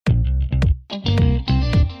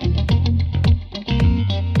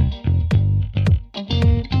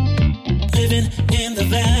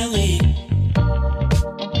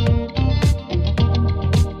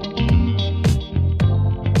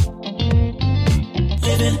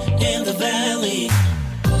living in the valley.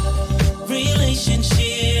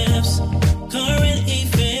 Relationships, current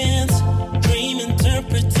events, dream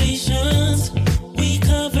interpretations. We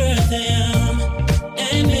cover them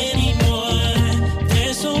and many more.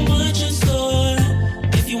 There's so much in store.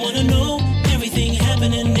 If you want to know everything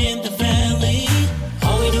happening in the valley,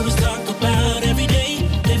 all we do is talk about every day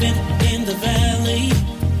living in the valley.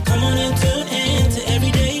 Come on and tune in to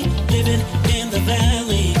everyday living in the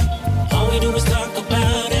valley. All we do is talk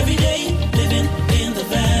about every day living in the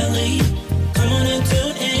valley. Come on and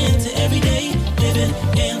tune in to everyday living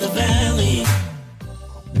in the valley.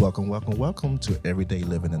 Welcome to Everyday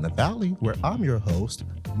Living in the Valley, where I'm your host,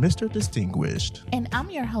 Mr. Distinguished. And I'm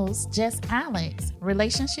your host, Jess Alex.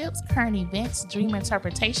 Relationships, current events, dream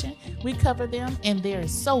interpretation, we cover them, and there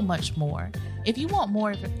is so much more. If you want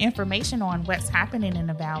more information on what's happening in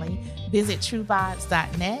the Valley, visit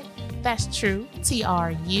truevibes.net. That's true,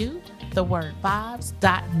 TRU, the word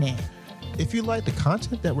vibes.net. If you like the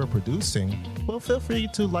content that we're producing, well, feel free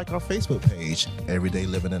to like our Facebook page, Everyday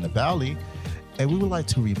Living in the Valley. And we would like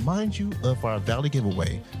to remind you of our Valley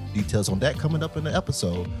giveaway. Details on that coming up in the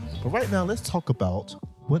episode. But right now, let's talk about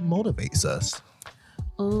what motivates us.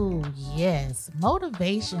 Oh, yes.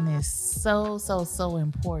 Motivation is so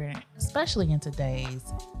important, especially in today's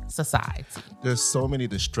society. There's so many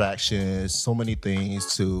distractions, so many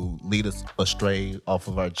things to lead us astray off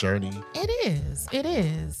of our journey. It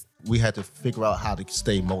is. We had to figure out how to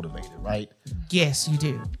stay motivated, right? Yes, you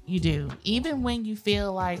do. Even when you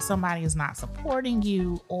feel like somebody is not supporting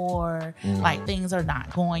you or like things are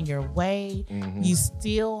not going your way, you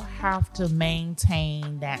still have to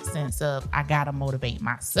maintain that sense of, I got to motivate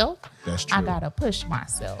myself. That's true. I got to push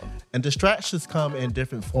myself. And distractions come in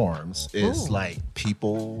different forms. It's like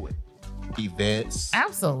people, events.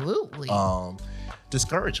 Absolutely.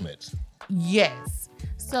 Discouragement. Yes.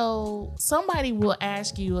 So somebody will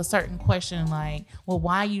ask you a certain question like, well,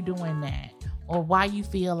 why are you doing that? Or why you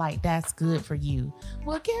feel like that's good for you?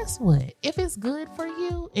 Well, guess what? If it's good for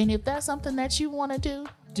you and if that's something that you want to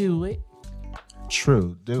do it.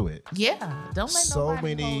 True, do it. Yeah, don't let so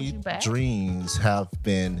nobody hold you many back. Dreams have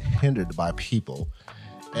been hindered by people.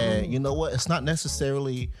 And you know what? It's not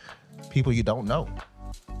necessarily people you don't know.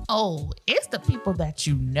 Oh, it's the people that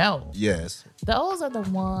you know. Yes. Those are the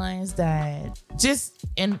ones that just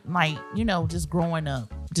just growing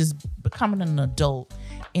up, just becoming an adult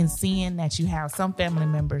and seeing that you have some family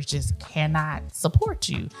members just cannot support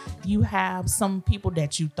you. You have some people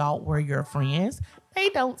that you thought were your friends. They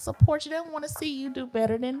don't support you. They don't want to see you do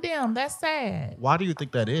better than them. That's sad. Why do you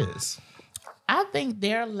think that is? I think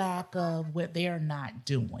their lack of what they're not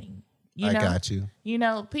doing. I got you.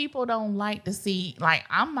 People don't like to see, like,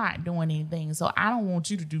 I'm not doing anything, so I don't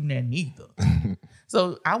want you to do that neither.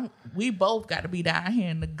 So we both got to be down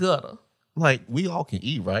here in the gutter. Like, we all can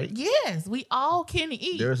eat, right? Yes, we all can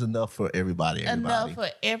eat. There's enough for everybody. Enough for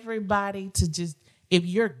everybody to just, if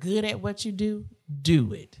you're good at what you do,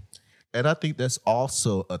 do it. And I think that's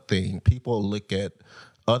also a thing. People look at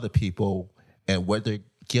other people and what they're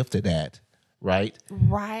gifted at. Right?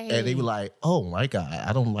 Right. And they be like, oh my God,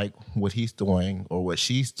 I don't like what he's doing or what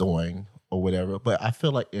she's doing or whatever. But I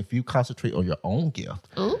feel like if you concentrate on your own gift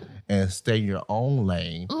and stay in your own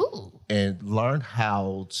lane and learn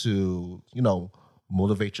how to,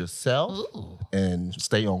 motivate yourself and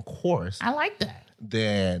stay on course. I like that.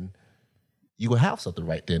 Then you will have something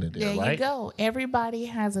right then and there, right? There you go. Everybody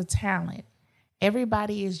has a talent.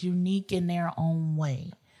 Everybody is unique in their own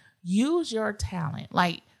way. Use your talent.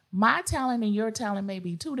 Like, my talent and your talent may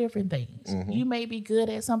be two different things. You may be good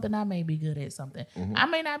at something. I may be good at something. I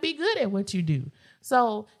may not be good at what you do.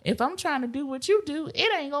 So if I'm trying to do what you do,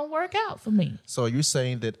 it ain't going to work out for me. So you're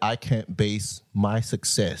saying that I can't base my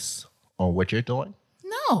success on what you're doing?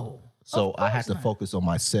 No. So I have to focus on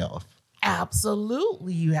myself.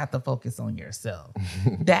 Absolutely. You have to focus on yourself.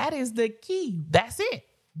 That is the key. That's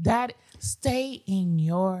it. Stay in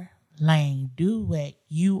your lane. Do what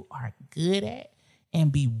you are good at. And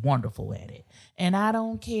be wonderful at it. And I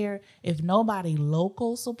don't care if nobody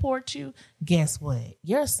local supports you. Guess what?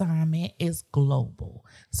 Your assignment is global.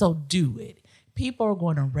 So do it. People are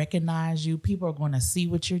going to recognize you. People are going to see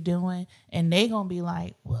what you're doing. And they're going to be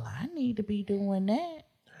like, well, I need to be doing that.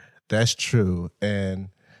 That's true.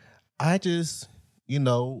 And I just,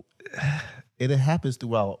 it happens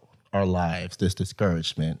throughout our lives, this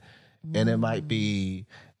discouragement. And it might be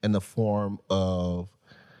in the form of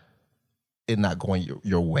it not going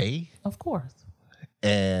your way. Of course.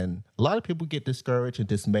 And a lot of people get discouraged and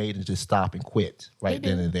dismayed and just stop and quit right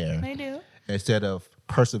then and there. They do. Instead of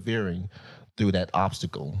persevering through that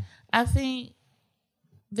obstacle. I think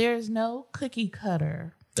there's no cookie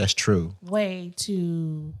cutter That's true. way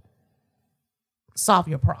to solve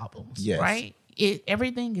your problems. Yes. Right?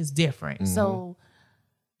 Everything is different. So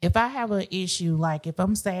if I have an issue, like if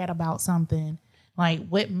I'm sad about something, like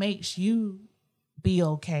what makes you be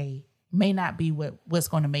okay may not be what's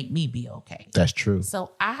going to make me be okay. That's true.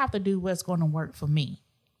 So I have to do what's going to work for me.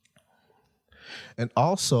 And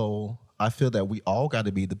also, I feel that we all got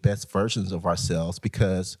to be the best versions of ourselves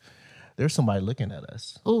because there's somebody looking at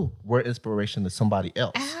us. Ooh. We're inspiration to somebody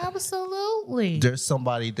else. Absolutely. There's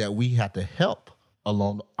somebody that we have to help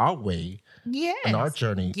along our way Yes. in our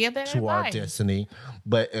journey Give that to our advice. destiny.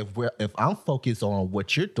 But if I'm focused on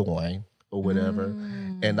what you're doing or whatever,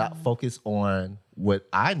 and not focused on what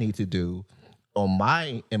I need to do in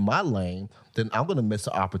my lane, then I'm going to miss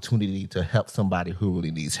the opportunity to help somebody who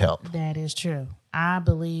really needs help. That is true. I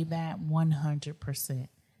believe that 100%.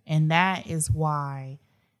 And that is why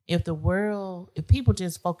if people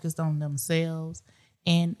just focused on themselves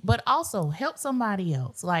but also help somebody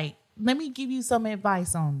else. Like, let me give you some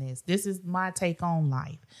advice on this. This is my take on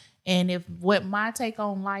life. And if what my take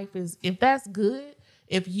on life is, if that's good,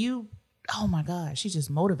 if you, oh my God, she just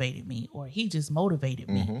motivated me or he just motivated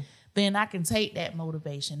me, then I can take that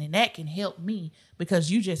motivation and that can help me because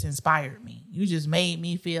you just inspired me. You just made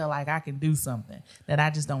me feel like I can do something that I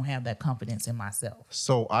just don't have that confidence in myself.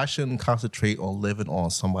 So I shouldn't concentrate on living on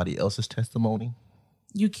somebody else's testimony?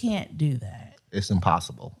 You can't do that. It's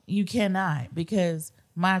impossible. You cannot, because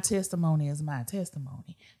my testimony is my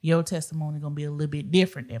testimony. Your testimony is going to be a little bit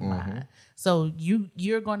different than mine. So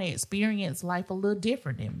you're going to experience life a little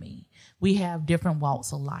different than me. We have different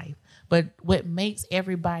walks of life. But what makes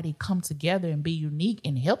everybody come together and be unique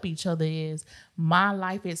and help each other is my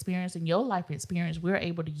life experience and your life experience. We're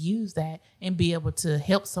able to use that and be able to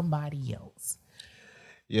help somebody else.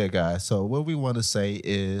 Yeah, guys. So what we want to say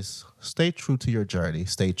is stay true to your journey.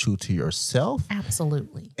 Stay true to yourself.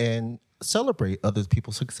 Absolutely. And celebrate other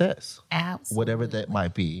people's success. Absolutely. Whatever that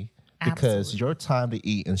might be. Because Absolutely. your time to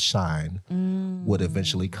eat and shine would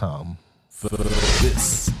eventually come.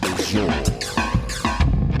 This is your Valley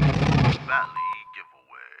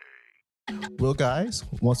Giveaway. Well, guys,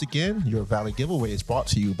 once again, your Valley Giveaway is brought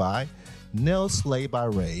to you by Nail Slay by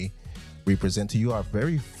Ray. We present to you our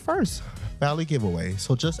very first Valley Giveaway.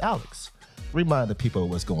 So just Alex, remind the people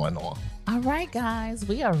what's going on. All right, guys,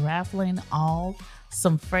 we are raffling off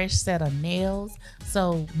some fresh set of nails.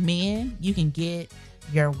 So men, you can get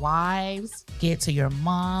your wives, get to your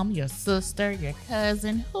mom, your sister, your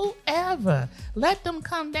cousin, whoever. Let them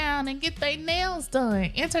come down and get their nails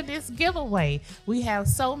done. Enter this giveaway. We have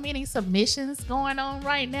so many submissions going on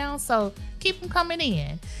right now, so keep them coming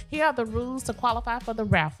in. Here are the rules to qualify for the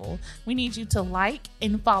raffle. We need you to like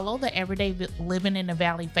and follow the Everyday Living in the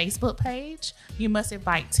Valley Facebook page. You must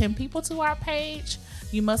invite 10 people to our page.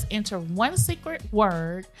 You must enter one secret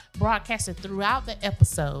word broadcasted throughout the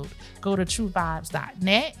episode. Go to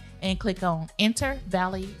truevibes.net and click on Enter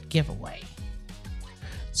Valley Giveaway.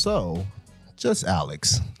 So, just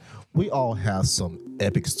Alex, we all have some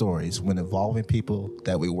epic stories when involving people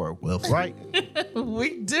that we work with, right?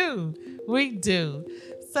 We do.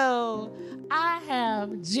 So I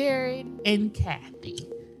have Jared and Kathy.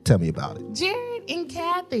 Tell me about it. Jared and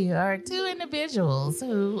Kathy are two individuals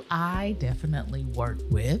who I definitely worked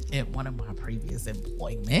with at one of my previous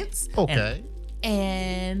employments. Okay.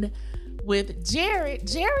 And with Jared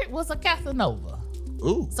was a Casanova.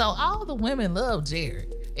 Ooh. So all the women loved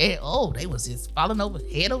Jared. And they was just falling over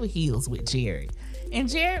head over heels with Jared. And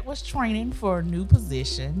Jared was training for a new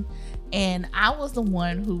position. And I was the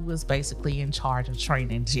one who was basically in charge of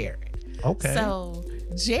training Jared. Okay. So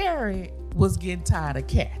Jared was getting tired of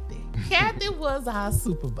Kathy. Kathy was our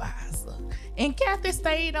supervisor. And Kathy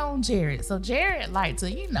stayed on Jared. So Jared liked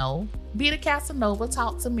to, be the Casanova,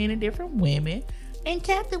 talk to many different women. And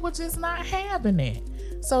Kathy was just not having it.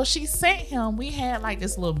 So she sent him, we had like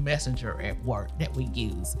this little messenger at work that we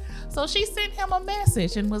use. So she sent him a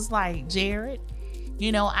message and was like, Jared,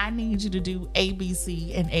 I need you to do A, B,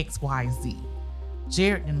 C, and X, Y, Z.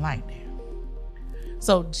 Jared didn't like that.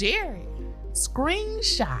 So Jared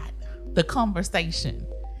screenshot the conversation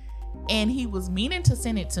and he was meaning to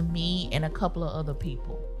send it to me and a couple of other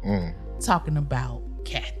people talking about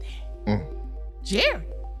Kathy. Jared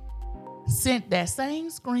sent that same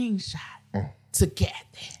screenshot to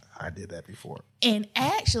Kathy. I did that before. And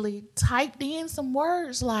actually typed in some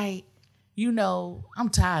words like, I'm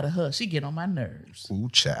tired of her. She get on my nerves. Ooh,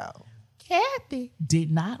 child. Kathy did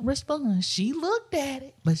not respond. She looked at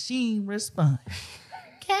it, but she didn't respond.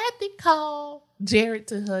 Kathy called Jared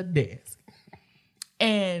to her desk.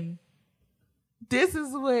 And this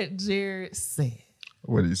is what Jared said.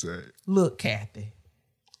 What did he say? Look, Kathy,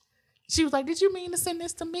 She was like, did you mean to send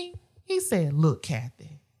this to me? He said, look,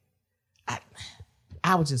 Kathy,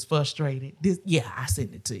 I was just frustrated. I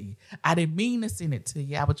sent it to you. I didn't mean to send it to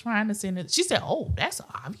you. I was trying to send it. She said, oh, that's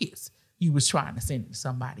obvious. You was trying to send it to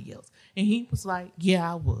somebody else. And he was like,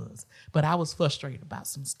 yeah, I was. But I was frustrated about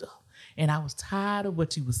some stuff. And I was tired of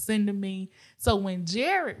what you was sending me. So when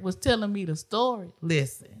Jared was telling me the story,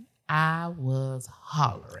 listen, I was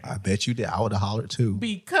hollering. I bet you did. I would have hollered too.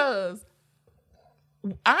 Because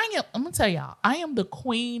I'm going to tell y'all, I am the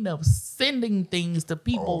queen of sending things to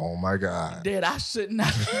people. Oh my God. That I should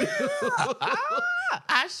not do.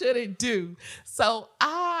 I shouldn't do. So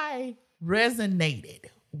I resonated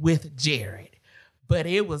with Jared. But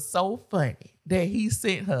it was so funny that he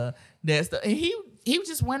sent her that stuff. And he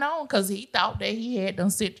just went on because he thought that he had done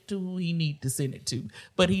sent it to who he needed to send it to.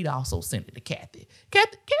 But he'd also sent it to Kathy.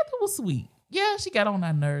 Kathy was sweet. Yeah, she got on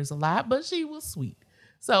our nerves a lot, but she was sweet.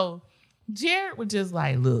 So Jared was just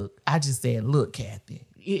like, look, I just said, look, Kathy,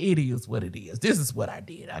 it is what it is. This is what I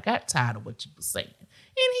did. I got tired of what you were saying.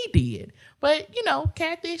 And he did. But,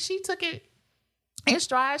 Kathy, she took it in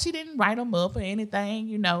stride. She didn't write him up or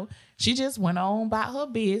anything, She just went on about her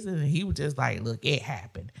business. And he was just like, look, it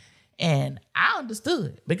happened. And I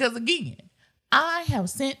understood because, again, I have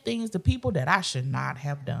sent things to people that I should not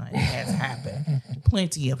have done. It has happened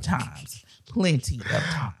plenty of times.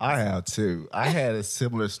 I have too. I had a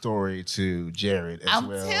similar story to Jared as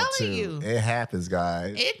well. I'm telling you. It happens,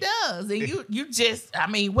 guys. It does. And you just,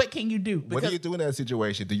 what can you do? What do you do in that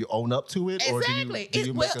situation? Do you own up to it? Exactly. Or do you make a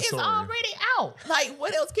story? It's already out. Like,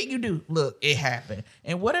 what else can you do? Look, it happened.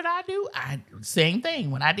 And what did I do? Same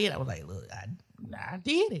thing. When I did, I was like, look, I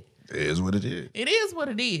did it. It is what it is. It is what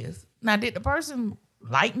it is. Now, did the person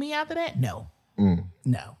like me after that? No.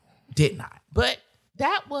 No, did not. But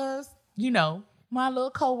that was, my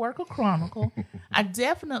little coworker chronicle. I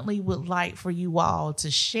definitely would like for you all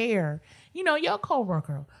to share, your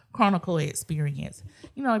coworker chronicle experience.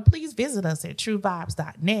 Please visit us at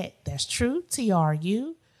truevibes.net. That's true,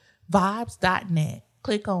 TRU, vibes.net.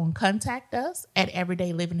 Click on Contact Us at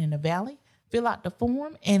Everyday Living in the Valley. Fill out the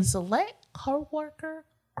form and select Coworker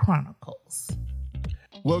Chronicles.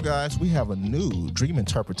 Well, guys, we have a new dream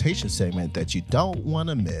interpretation segment that you don't want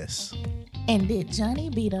to miss. And did Johnny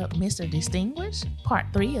beat up Mr. Distinguished? Part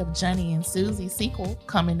 3 of Johnny and Suzzie sequel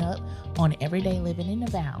coming up on Everyday Living in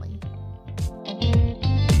the Valley.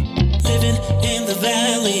 Living in the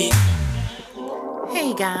Valley.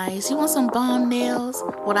 Hey guys, you want some bomb nails?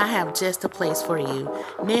 Well, I have just a place for you.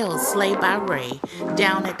 Nails Slayed by Ray.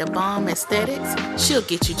 Down at the Bomb Aesthetics, she'll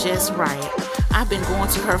get you just right. I've been going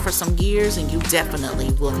to her for some years and you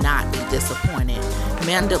definitely will not be disappointed.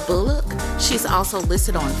 Manda Bullock, she's also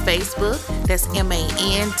listed on Facebook. That's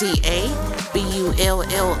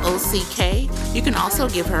MandaBullock. You can also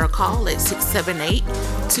give her a call at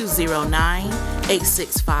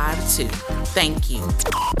 678-209-8652. Thank you.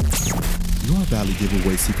 Your Valley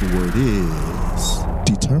giveaway secret word is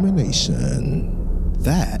determination.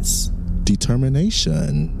 That's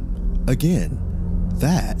determination. Again,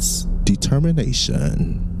 that's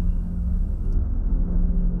determination.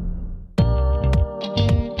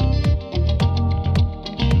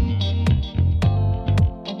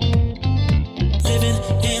 Living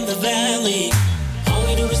in the Valley. All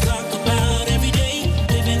we do is talk about every day.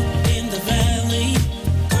 Living in the Valley.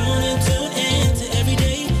 Come on and tune in to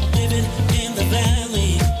Everyday Living in the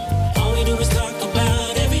Valley. All we do is talk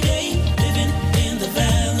about every day. Living in the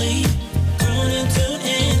Valley. Come on and tune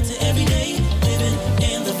in to Everyday Living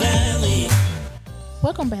in the Valley.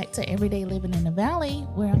 Welcome back to Everyday Living in the Valley,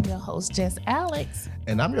 where I'm your host, Jess Alex.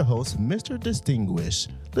 And I'm your host, Mr. Distinguished.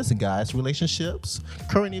 Listen, guys, relationships,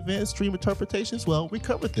 current events, dream interpretations, well, we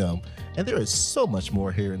covered them. And there is so much more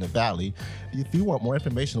here in the Valley. If you want more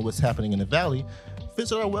information on what's happening in the Valley,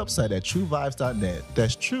 visit our website at truevibes.net.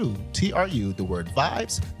 That's true, TRU, the word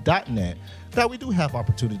vibes.net. Now, we do have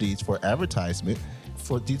opportunities for advertisement.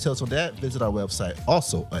 For details on that, visit our website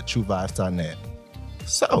also at truevibes.net.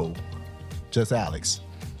 So, just Alex.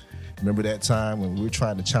 Remember that time when we were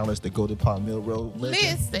trying to challenge the Golden Pond Mill Road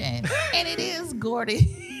legend? Listen, and it is Gordy. Is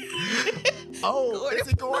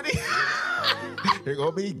it Gordy? It's going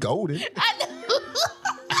to be Golden. I know.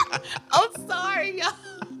 I'm sorry, y'all.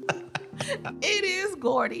 It is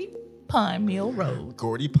Gordy Pond Mill Road.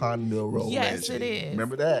 Gordy Pond Mill Road Yes, legend. it is.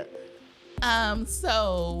 Remember that?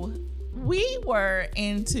 So we were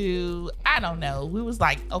into, I don't know, we was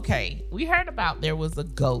like, okay, we heard about there was a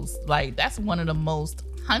ghost. Like, that's one of the most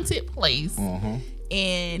haunted place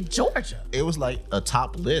in Georgia. It was like a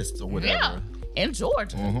top list or whatever. in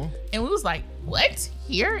Georgia. And we was like, what?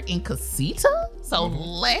 Here in Casita? So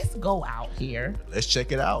let's go out here. Let's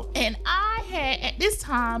check it out. And I had, at this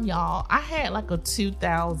time, y'all, I had like a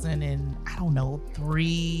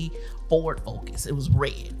 2003 Ford Focus. It was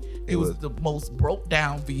red. It was the most broke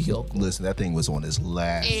down vehicle. Listen, that thing was on its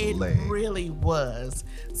last leg. It really was.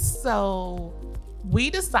 So we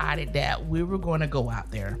decided that we were going to go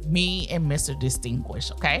out there, me and Mr.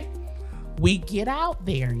 Distinguished, okay? We get out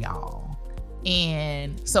there, y'all.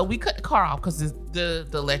 And so we cut the car off because the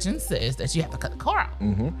legend says that you have to cut the car off.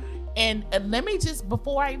 And let me just,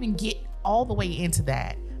 before I even get all the way into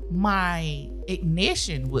that, my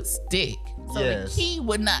ignition would stick. So the key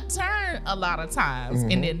would not turn a lot of times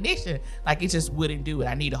in the ignition. Like it just wouldn't do it.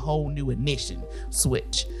 I need a whole new ignition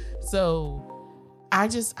switch. So I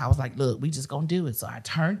was like, look, we just gonna do it. So I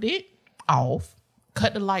turned it off,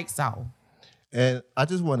 cut the lights off. And I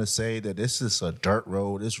just want to say that this is a dirt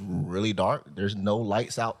road. It's really dark. There's no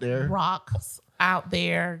lights out there. Rocks out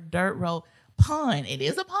there, dirt road. Pond. It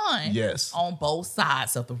is a pond. Yes. On both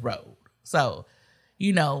sides of the road. So,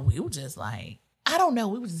 we were just like, I don't know.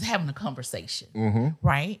 We were just having a conversation.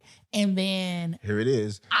 Right? And then here it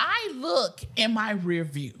is. I look in my rear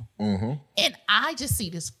view and I just see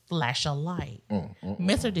this flash of light.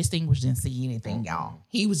 Mr. Distinguished didn't see anything, y'all.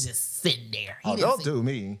 He was just sitting there. Don't do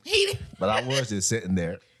me. But I was just sitting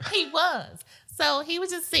there. He was. So he was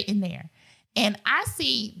just sitting there. And I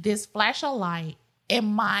see this flash of light and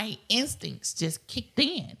my instincts just kicked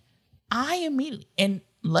in. I immediately, and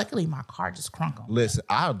luckily my car just crunk on. Listen,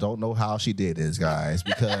 I don't know how she did this, guys,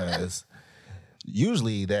 because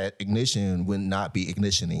usually that ignition would not be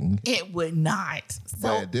ignitioning. It would not. So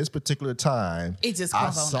but at this particular time, it just I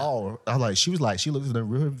saw her. She looked in the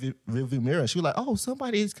rearview mirror and she was like, oh,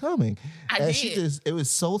 somebody is coming. It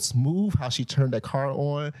was so smooth how she turned that car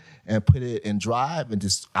on and put it in drive and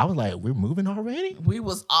I was like, we're moving already? We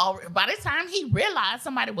was by the time he realized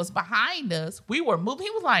somebody was behind us, we were moving.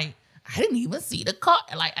 He was like, I didn't even see the car.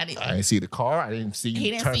 I didn't see the car. I didn't see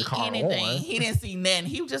you turn the car anything. on. He didn't see nothing.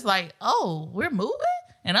 He was just like, oh, we're moving?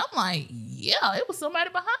 And I'm like, yeah, it was somebody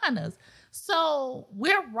behind us. So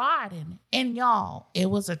we're riding. And y'all, it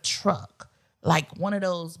was a truck. Like one of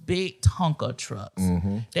those big Tonka trucks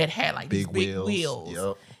that had like these big wheels.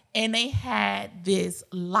 Yep. And they had this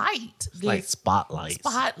light. Like spotlight.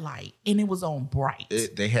 And it was on bright.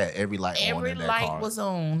 They had every light on in that car. Every light was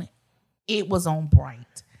on. It was on bright.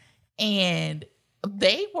 And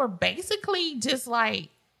they were basically just like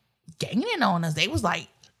gaining on us. They was like,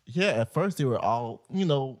 yeah, at first they were all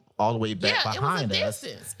the way back behind us.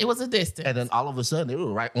 It was a distance. And then all of a sudden they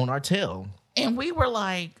were right on our tail. And we were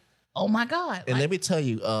like, oh my God. And let me tell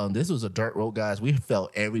you, this was a dirt road, guys. We felt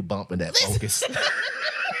every bump in that Focus.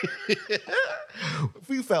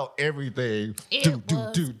 We felt everything. It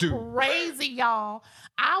was crazy, y'all.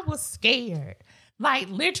 I was scared. Like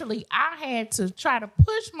literally, I had to try to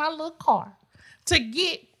push my little car to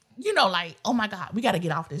get, oh my God, we got to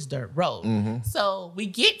get off this dirt road. So we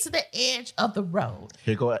get to the edge of the road.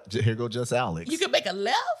 Here go just Alex. You can make a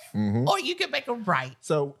left or you can make a right.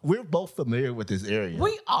 So we're both familiar with this area.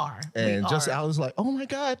 We are. And just Alex was like, oh my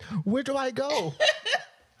God, where do I go?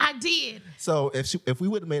 I did. So if we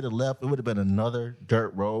would have made a left, it would have been another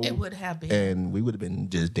dirt road. It would have been. And we would have been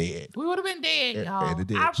just dead. We would have been dead, y'all. I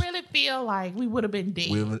really feel like we would have been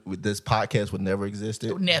dead. This podcast would never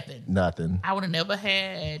existed. Nothing. I would have never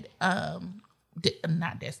had,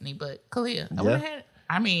 not Destiny, but Kalia. I would have had,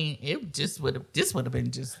 it just would have been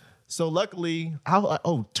just. So luckily, I was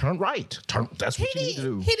like, turn right. That's what you need to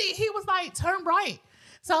do. He was like, turn right.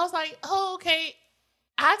 So I was like, oh, okay.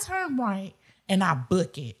 I turn right. And I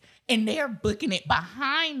book it. And they're booking it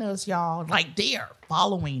behind us, y'all. Like they are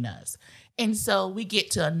following us. And so we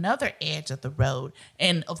get to another edge of the road.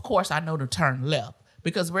 And of course, I know to turn left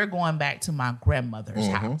because we're going back to my grandmother's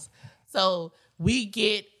house. So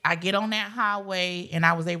I get on that highway and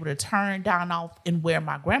I was able to turn down off in where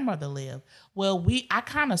my grandmother lived. Well, I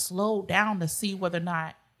kind of slowed down to see whether or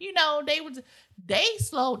not, they was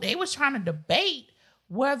trying to debate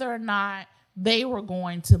whether or not they were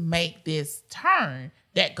going to make this turn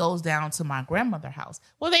that goes down to my grandmother's house.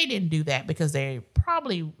 Well, they didn't do that because they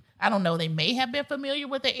probably, I don't know, they may have been familiar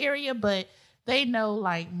with the area, but they know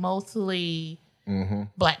like mostly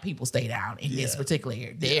Black people stay down in this particular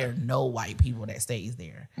area. There are no white people that stays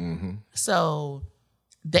there. So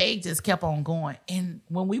they just kept on going. And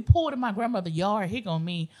when we pulled in my grandmother's yard, here go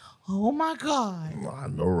me, oh my God. I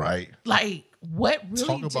know, right? Like what really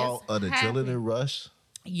Talk about an adrenaline rush.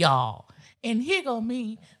 Y'all. And here go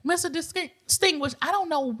me, Mr. Distinguished. I don't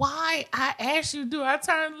know why I asked you, do I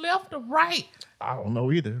turn left or right? I don't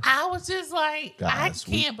know either. I was just like, Guys,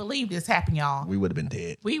 I can't believe this happened, y'all. We would have been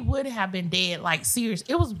dead. We would have been dead, like serious.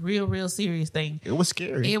 It was real serious thing. It was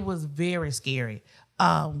scary. It was very scary.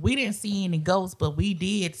 We didn't see any ghosts, but we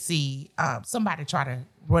did see somebody try to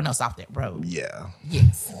run us off that road. Yeah.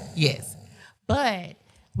 Yes. But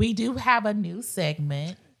we do have a new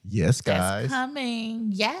segment. Yes, That's guys. coming.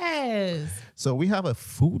 Yes. So we have a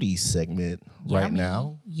foodie segment right Yummy.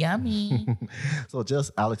 now. Yummy. So just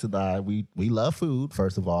Alex and I, we love food,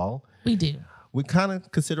 first of all. We do. We kind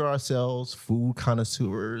of consider ourselves food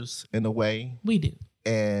connoisseurs in a way. We do.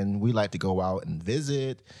 And we like to go out and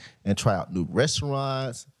visit and try out new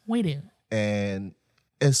restaurants. We do. And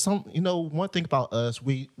it's one thing about us,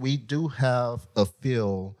 we do have a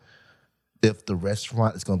feel if the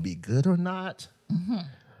restaurant is going to be good or not. Mm-hmm.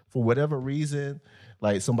 For whatever reason,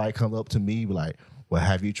 like somebody comes up to me like, well,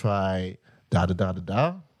 have you tried da da da da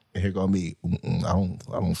da? And here go me. I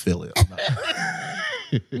don't feel it. I'm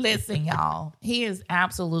not. Listen, y'all, he is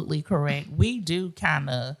absolutely correct. We do kind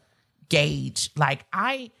of gauge, like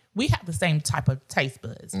we have the same type of taste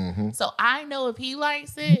buds. Mm-hmm. So I know if he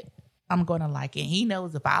likes it, I'm going to like it. He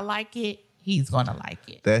knows if I like it, he's going to like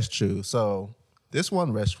it. That's true. So this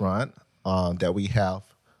one restaurant that we have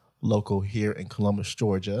local here in Columbus,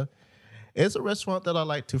 Georgia, is a restaurant that I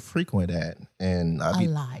like to frequent at. And A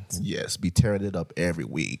lot. Yes, be tearing it up every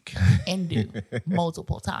week. And do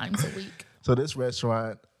multiple times a week. So this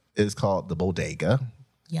restaurant is called The Bodega.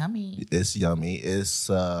 Yummy. It's yummy. It's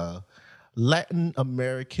a Latin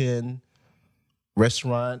American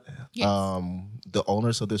restaurant. Yes. The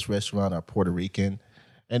owners of this restaurant are Puerto Rican,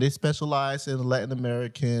 and they specialize in Latin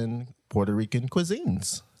American, Puerto Rican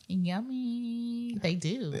cuisines. Yummy. They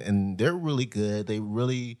do. And they're really good. They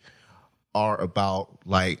really are about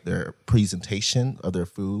like their presentation of their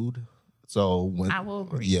food. So when I will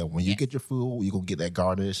agree. Yeah, when you get your food, you're gonna get that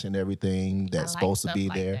garnish and everything that's like supposed to stuff be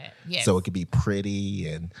like there. that. Yes. So it can be pretty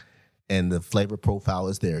and the flavor profile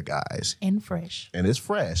is there, guys. And fresh. And it's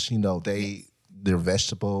fresh. Their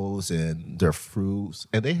vegetables and their fruits.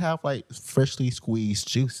 And they have like freshly squeezed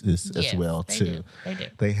juices as Yes, well they too. do. They do.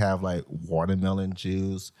 They have like watermelon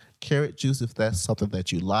juice, carrot juice if that's something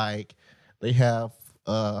that you like. They have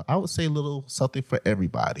I would say a little something for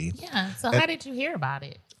everybody. Yeah. So how did you hear about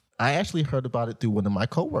it? I actually heard about it through one of my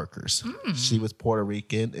coworkers. She was Puerto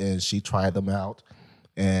Rican and she tried them out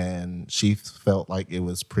and she felt like it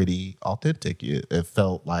was pretty authentic. It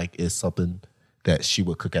felt like it's something that she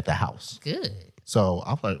would cook at the house. Good. So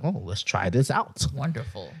I was like, oh, let's try this out.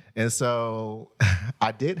 Wonderful. And so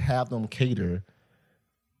I did have them cater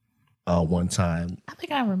one time. I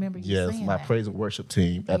think I remember you Yes, saying my that. praise and worship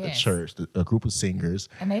team at the Yes. church, a group of singers.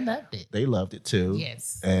 And they loved it. They loved it too.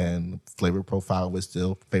 Yes. And flavor profile was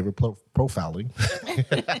still flavor profiling.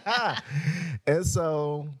 And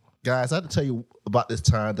so, guys, I have to tell you about this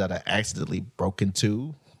time that I accidentally broke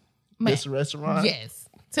into this restaurant. Yes.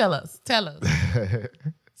 Tell us.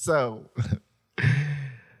 So,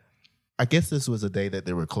 I guess this was a day that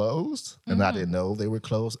they were closed, and I didn't know they were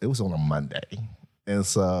closed. It was on a Monday. And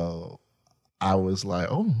so I was like,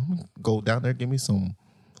 oh, let me go down there, give me some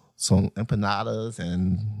empanadas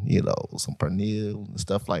and, some pernil and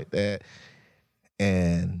stuff like that.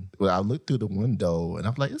 And I looked through the window and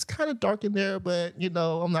I'm like, it's kind of dark in there, but,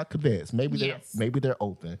 I'm not convinced. Maybe they're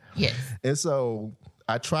open. Yes. And so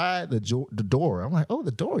I tried the door. I'm like, oh,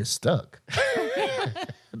 the door is stuck.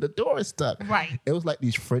 The door is stuck. Right. It was like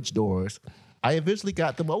these French doors. I eventually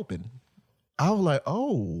got them open. I was like,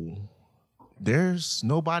 oh, there's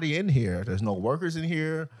nobody in here. There's no workers in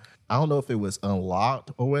here. I don't know if it was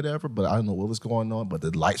unlocked or whatever, but I don't know what was going on, but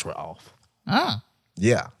the lights were off.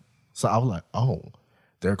 Yeah. So I was like, oh,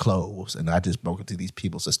 they're closed. And I just broke into these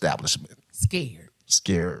people's establishment. Scared.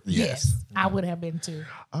 Yes. I would have been too.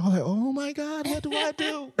 I was like, oh my God, what do I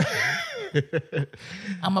do?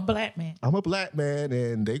 I'm a black man. I'm a black man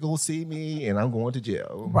and they gonna see me and I'm going to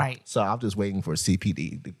jail. Right. So I'm just waiting for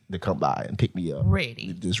CPD to come by and pick me up.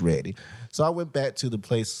 Ready. Just ready. So I went back to the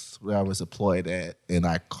place where I was employed at and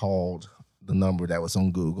I called the number that was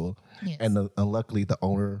on Google. Yes. And luckily the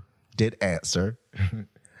owner did answer.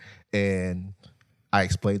 And I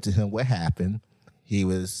explained to him what happened. He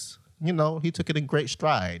was, he took it in great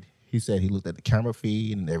stride. He said he looked at the camera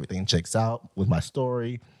feed and everything checks out with my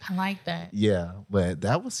story. I like that. Yeah, but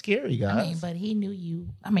that was scary, guys. But he knew you,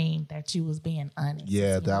 that you was being honest.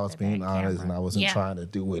 Yeah, that I was being honest and I wasn't trying to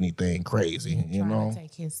do anything crazy, Trying to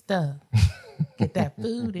take his stuff. Get that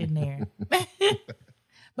food in there.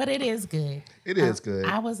 But it is good. It is good.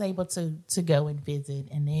 I was able to go and visit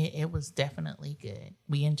and it was definitely good.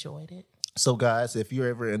 We enjoyed it. So, guys, if you're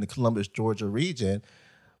ever in the Columbus, Georgia region,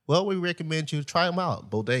 well, we recommend you try them out.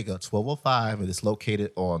 Bodega 1205, and it's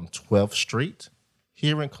located on 12th Street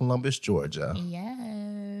here in Columbus, Georgia.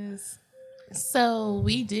 Yes. So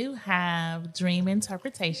we do have dream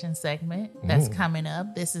interpretation segment that's coming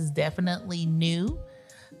up. This is definitely new.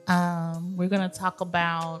 We're going to talk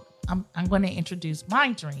about, I'm going to introduce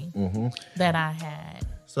my dream that I had.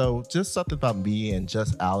 So just something about me and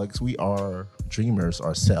just Alex. We are dreamers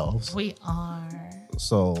ourselves. We are.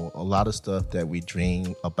 So a lot of stuff that we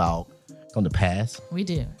dream about from the past. We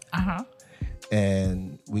do.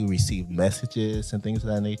 And we receive messages and things of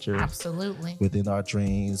that nature. Absolutely. Within our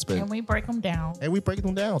dreams. And we break them down. And we break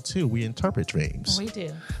them down too. We interpret dreams. We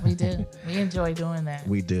do. We do. We enjoy doing that.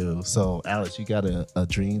 We do. So Alex, you got a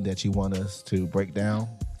dream that you want us to break down?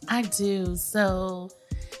 I do. So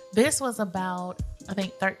this was about, I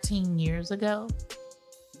think, 13 years ago.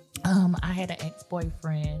 I had an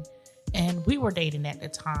ex-boyfriend and we were dating at the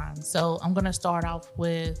time. So I'm going to start off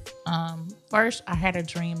with, first I had a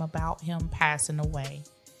dream about him passing away.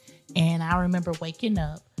 And I remember waking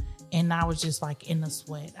up and I was just like in the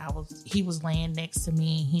sweat. He was laying next to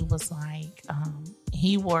me. He was like,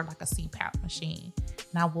 he wore like a CPAP machine.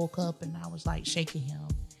 And I woke up and I was like shaking him.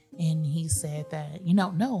 And he said that,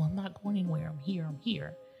 no, I'm not going anywhere. I'm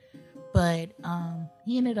here. But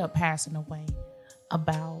he ended up passing away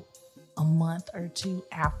about a month or two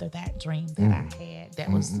after that dream that I had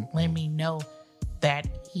that was letting me know that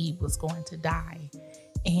he was going to die.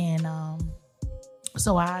 And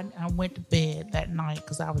so I went to bed that night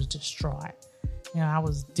because I was distraught. I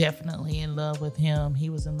was definitely in love with him. He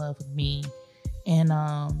was in love with me. And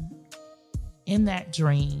in that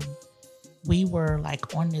dream, we were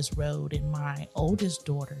like on this road and my oldest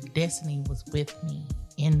daughter, Destiny, was with me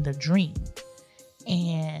in the dream.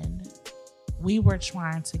 And we were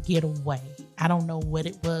trying to get away. I don't know what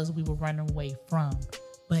it was we were running away from,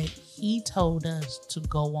 but he told us to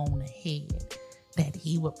go on ahead, that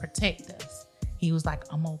he would protect us. He was like,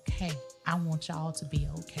 I'm okay. I want y'all to be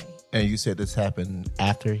okay. And you said this happened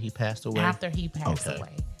after he passed away? After he passed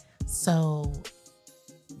away. So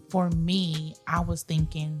for me, I was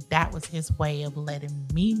thinking that was his way of letting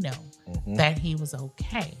me know that he was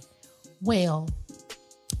okay. Well,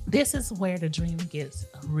 this is where the dream gets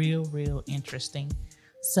real interesting.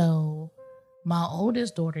 So my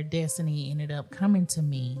oldest daughter, Destiny, ended up coming to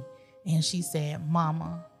me and she said,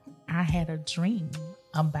 Mama, I had a dream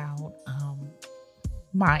about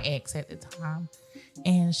my ex at the time.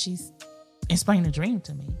 And she explained the dream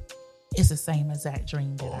to me. It's the same exact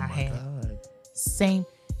dream that I had. God. Same.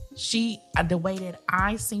 The way that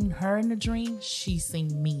I seen her in the dream, she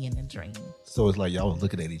seen me in the dream. So it's like y'all was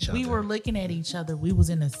looking at each other. We were looking at each other. We was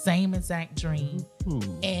in the same exact dream.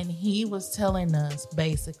 And he was telling us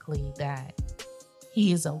basically that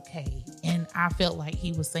he is okay. And I felt like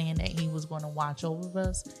he was saying that he was going to watch over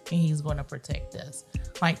us and he's going to protect us,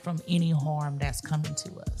 like from any harm that's coming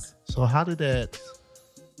to us. So how did that,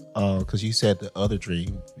 because you said the other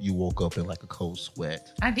dream, you woke up in like a cold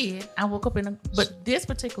sweat. I did. I woke up but this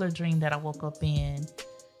particular dream that I woke up in,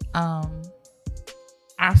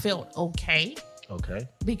 I felt okay. Okay.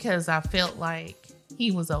 Because I felt like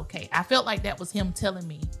he was okay. I felt like that was him telling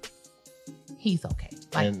me he's okay.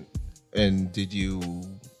 Like, and did you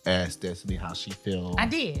ask Destiny how she felt? I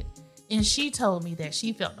did. And she told me that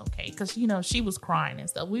she felt okay because, she was crying and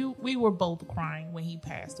stuff. We were both crying when he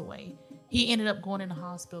passed away. He ended up going in the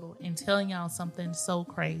hospital and telling y'all something so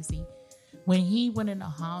crazy. When he went in the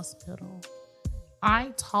hospital,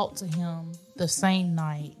 I talked to him the same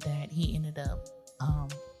night that he ended up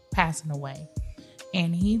passing away.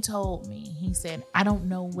 And he told me, he said, I don't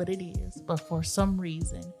know what it is, but for some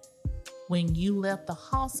reason, when you left the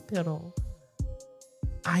hospital,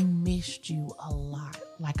 I missed you a lot.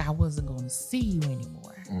 Like I wasn't going to see you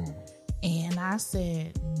anymore. And I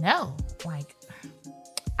said, no, like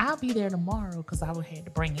I'll be there tomorrow because I had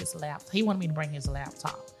to bring his laptop. He wanted me to bring his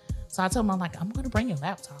laptop. So I told him, I'm going to bring your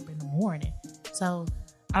laptop in the morning. So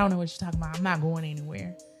I don't know what you're talking about. I'm not going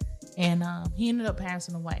anywhere. And he ended up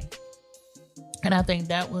passing away. And I think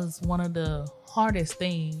that was one of the hardest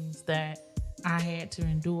things that I had to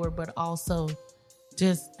endure, but also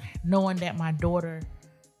just knowing that my daughter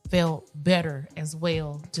felt better as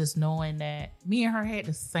well, just knowing that me and her had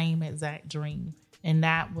the same exact dream. And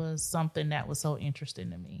that was something that was so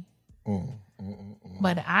interesting to me.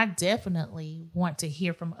 But I definitely want to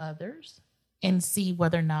hear from others and see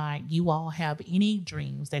whether or not you all have any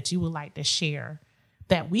dreams that you would like to share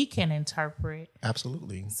that we can interpret.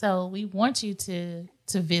 Absolutely. So we want you to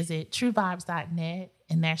visit truevibes.net,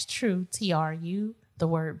 and that's true, TRU, the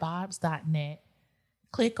word vibes.net,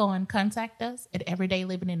 Click on Contact Us at Everyday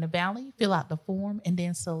Living in the Valley, fill out the form, and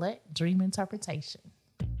then select Dream Interpretation.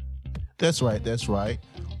 That's right. That's right.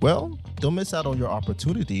 Well, don't miss out on your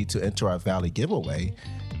opportunity to enter our Valley giveaway.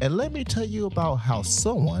 And let me tell you about how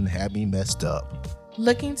someone had me messed up.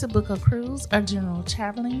 Looking to book a cruise or general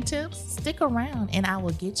traveling tips? Stick around and I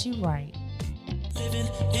will get you right. Living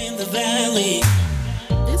in the valley.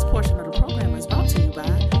 This portion of the program is brought to you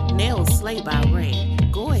by Nails Slay by Ray.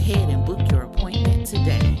 Go ahead and book your appointment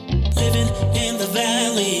today. Living in the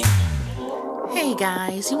valley. Hey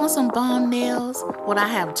guys, you want some bomb nails? Well, I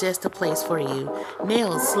have just the place for you.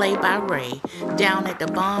 Nails Slay by Ray. Down at the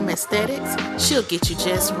Bomb Aesthetics, she'll get you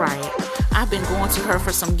just right. I've been going to her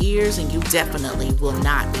for some years and you definitely will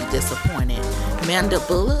not be disappointed. Manda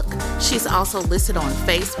Bullock, she's also listed on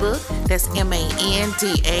Facebook. That's MandaBullock.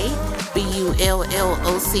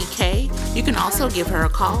 You can also give her a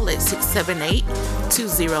call at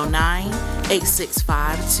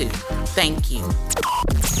 678-209-8652. Thank you.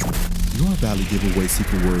 Your Valley giveaway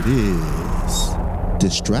secret word is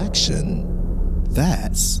distraction.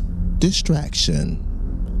 That's distraction.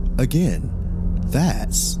 Again,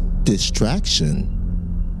 that's distraction.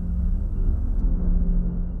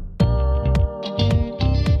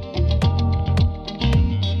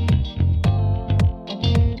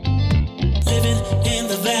 Living in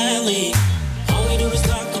the valley. All we do is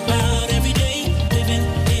talk about every day. Living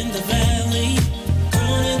in the valley. Come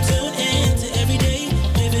on and tune in to every day.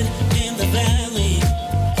 Living in the valley.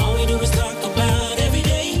 All we do is talk about every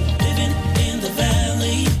day. Living in the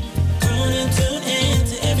valley. Come on and tune in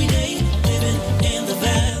to every day. Living in the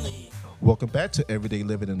valley. Welcome back to Everyday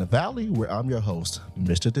Living in the Valley, where I'm your host,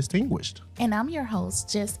 Mr. Distinguished. And I'm your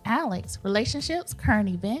host, Just Alex. Relationships, current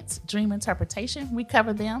events, dream interpretation, we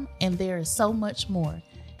cover them, and there is so much more.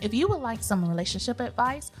 If you would like some relationship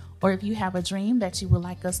advice, or if you have a dream that you would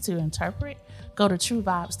like us to interpret, go to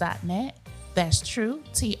truevibes.net. That's true,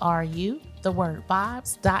 TRU, the word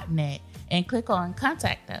vibes.net, and click on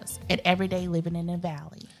Contact Us at Everyday Living in the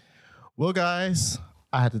Valley. Well, guys,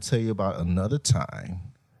 I had to tell you about another time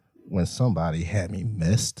when somebody had me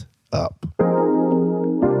messed up.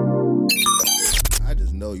 I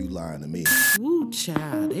just know you lying to me. Ooh,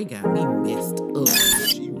 child, they got me messed up.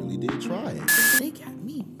 She really did try it. They got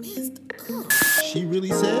me messed up. She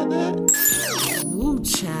really said that? Ooh,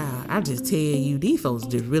 child, I just tell you, these folks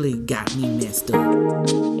just really got me messed up.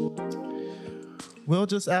 Well,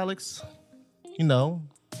 just Alex, you know,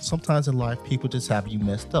 sometimes in life people just have you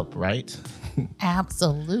messed up, right?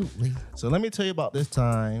 Absolutely. So let me tell you about this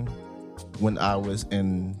time when I was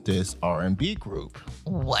in this R&B group.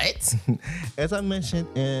 What? As I mentioned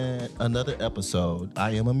in another episode,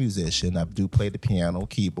 I am a musician. I do play the piano,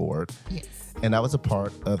 keyboard. Yes. And I was a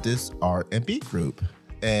part of this R&B group.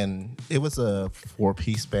 And it was a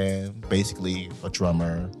 4-piece band, basically a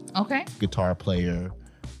drummer, Okay. guitar player,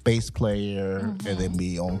 bass player, and then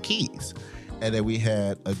me on keys. And then we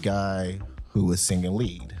had a guy who was singing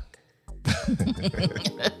lead.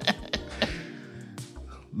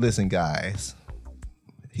 Listen, guys,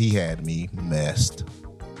 he had me messed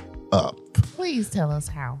up. Please tell us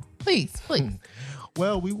how. Please.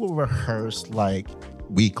 Well, we will rehearse like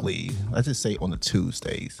weekly. Let's just say on the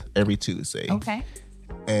Tuesdays, every Tuesday. Okay.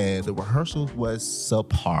 And the rehearsal was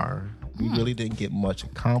subpar. We really didn't get much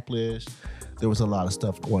accomplished. There was a lot of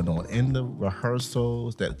stuff going on in the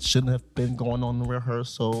rehearsals that shouldn't have been going on in the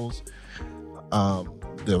rehearsals.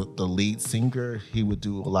 The lead singer, he would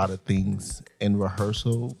do a lot of things in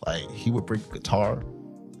rehearsal. Like he would bring a guitar,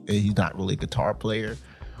 and he's not really a guitar player,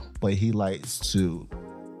 but he likes to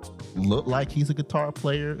look like he's a guitar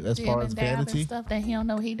player as far as vanity. Stuff that he don't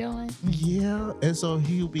know he doing. Yeah, and so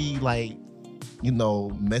he'll be like, you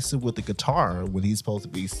know, messing with the guitar when he's supposed to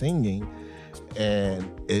be singing, and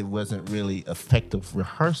it wasn't really effective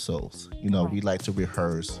rehearsals. You know, we like to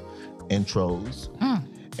rehearse intros,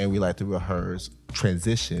 and we like to rehearse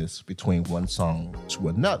transitions between one song to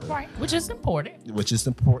another. Right, which is important.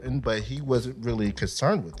 But he wasn't really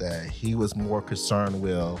concerned with that. He was more concerned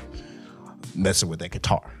with messing with that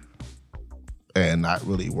guitar and not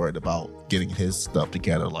really worried about getting his stuff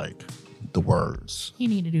together, like the words, He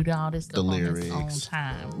need to do all this stuff the on lyrics. his own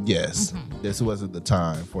time. Yes, this wasn't the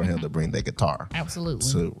time for him to bring that guitar Absolutely.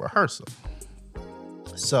 to rehearsal.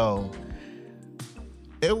 So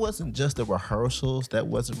it wasn't just the rehearsals that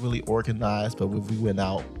wasn't really organized, but when we went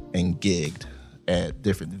out and gigged at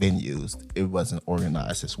different venues, it wasn't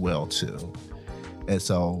organized as well too. And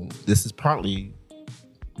so this is partly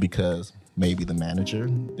because maybe the manager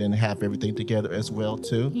didn't have everything together as well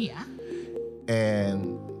too. Yeah.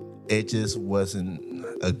 And it just wasn't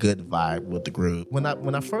a good vibe with the group. When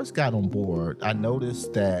I first got on board, I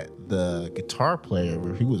noticed that the guitar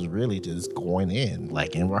player, he was really just going in,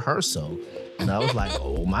 like in rehearsal. And I was like,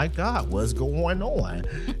 oh my God, what's going on?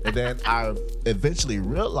 And then I eventually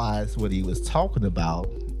realized what he was talking about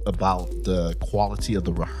the quality of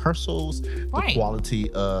the rehearsals, Right. the quality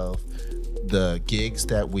of the gigs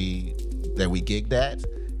that we gigged at.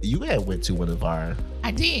 You had went to one of our, I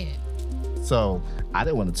did. so I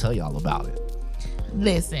didn't want to tell y'all about it.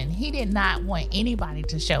 Listen, he did not want anybody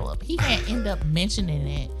to show up. He had end up mentioning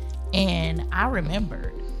it, and I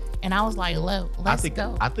remembered, and I was like, let's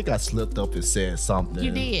go. I think I slipped up and said something. You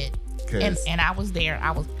did. 'Cause- And I was there. I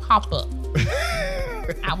was pop up.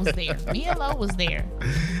 I was there. Me and Lo was there.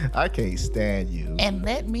 I can't stand you. And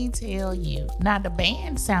let me tell you, now the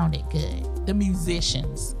band sounded good. The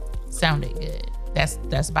musicians sounded good.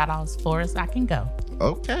 That's about as far as I can go.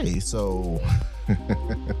 Okay, so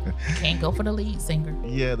Can't go for the lead singer.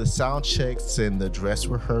 yeah, the sound checks and the dress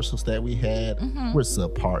rehearsals that we had were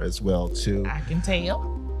subpar as well too. I can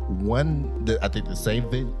tell. I think the same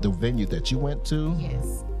the venue that you went to,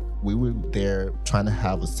 Yes. we were there trying to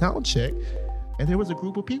have a sound check, and there was a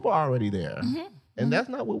group of people already there. And that's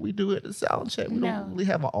not what we do at the sound check. We No. don't really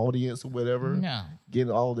have an audience or whatever. No.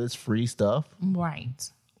 Getting all this free stuff.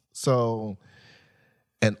 Right. So,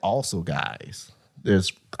 and also, guys,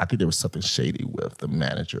 I think there was something shady with the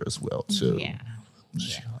manager as well too. Yeah.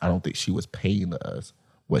 I don't think she was paying us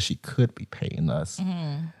what she could be paying us.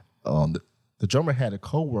 The drummer had a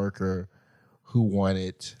coworker who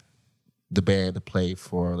wanted the band to play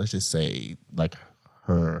for, let's just say, like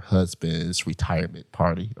her husband's retirement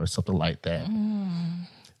party or something like that.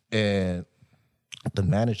 And the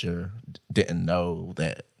manager didn't know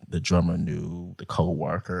that the drummer knew the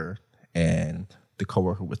coworker, and the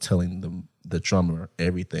coworker was telling the drummer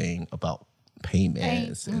everything about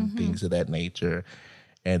payments and things of that nature.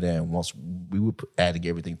 And then once we were adding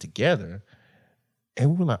everything together, and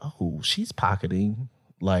we were like, oh, she's pocketing,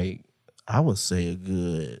 like, I would say a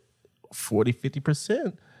good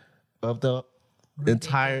 40-50% of the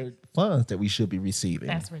entire funds that we should be receiving.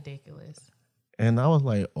 That's ridiculous. And I was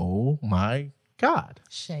like, oh my God.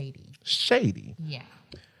 Shady. Yeah.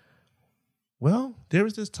 Well, there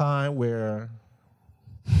was this time where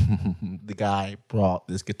the guy brought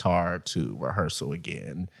this guitar to rehearsal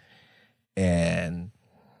again. And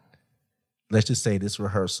let's just say this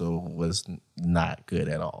rehearsal was not good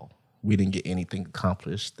at all. We didn't get anything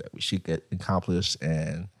accomplished that we should get accomplished.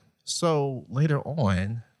 And so later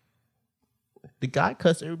on, the guy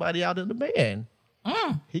cussed everybody out in the band.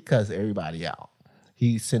 He cussed everybody out.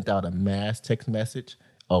 He sent out a mass text message.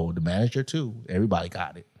 Oh, the manager too. Everybody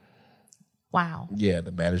got it. Wow. Yeah,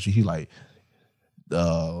 the manager, he like,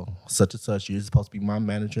 such and such, you're supposed to be my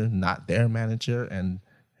manager, not their manager, and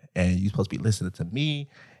you're supposed to be listening to me.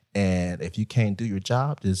 And if you can't do your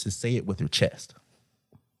job, just say it with your chest.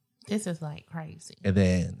 This is like crazy.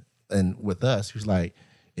 And with us, he was like,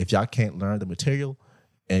 if y'all can't learn the material,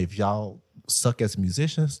 and if y'all suck as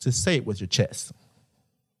musicians, just say it with your chest.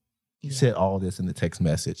 He said all this in the text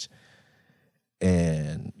message.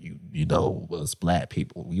 And you know, us black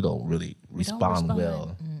people, we don't really respond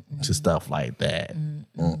well to stuff like that.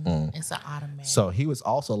 It's an automatic. So he was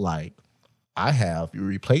also like, I have your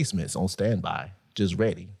replacements on standby, just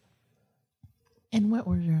ready. And what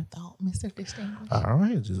were your thoughts, Mr. Distinguished? All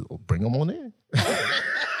right, just bring them on in.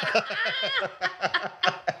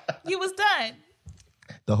 You was done.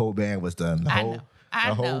 The whole band was done. I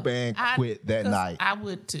The whole know. band quit that 'Cause night. I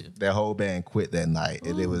would too. That whole band quit that night.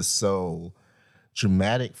 And it was so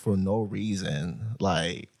dramatic for no reason.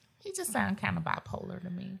 Like, He just sounded kind of bipolar to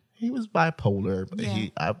me. he was bipolar, but Yeah.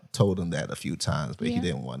 I told him that a few times, but he Yeah.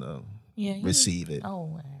 didn't want to Yeah. receive it.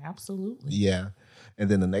 Oh, absolutely. Yeah. And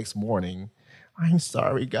then the next morning, I'm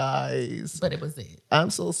sorry, guys. But it was it. I'm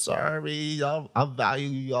so sorry. Y'all, I value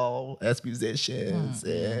y'all as musicians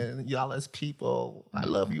and y'all as people. I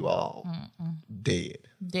love you all. Dead.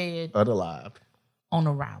 Dead Unalive. on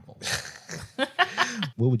arrival.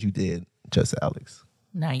 What would you did, just Alex?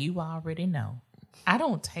 Now you already know. I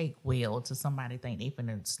don't take well to somebody think they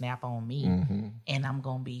finna snap on me and I'm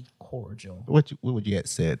gonna be cordial. What would you have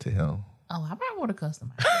said to him? Oh, I probably would have cussed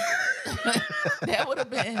him out. That would have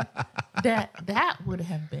been that would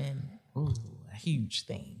have been a huge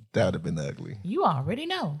thing. That would have been ugly. You already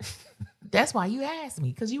know. That's why you asked me,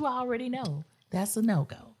 because you already know that's a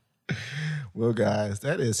no-go. Well, guys,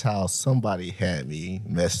 that is how somebody had me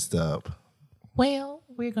messed up. Well,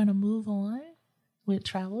 we're gonna move on with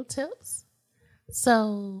travel tips.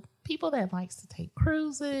 So people that likes to take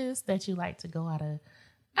cruises, that you like to go out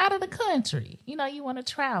of the country, you know, you want to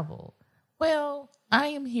travel. Well, I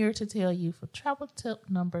am here to tell you for travel tip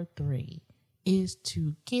number 3 is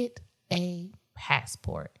to get a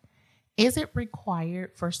passport. Is it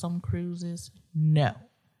required for some cruises? No.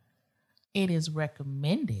 It is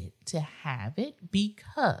recommended to have it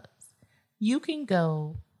because you can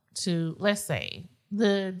go to, let's say,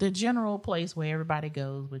 the general place where everybody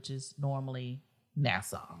goes, which is normally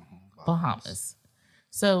Nassau, Bahamas.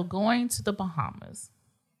 So going to the Bahamas,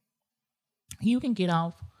 you can get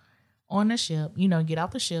off on the ship, get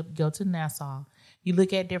off the ship, go to Nassau. You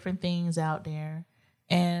look at different things out there,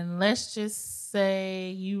 and let's just say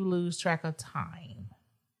you lose track of time.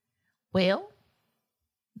 Well,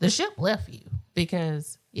 the ship left you,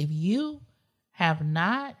 because if you have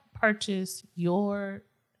not purchased your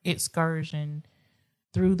excursion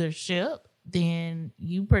through the ship, then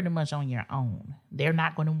you pretty much on your own. They're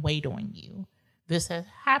not going to wait on you. This has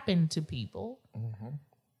happened to people. Mm-hmm.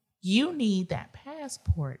 You need that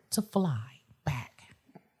passport to fly back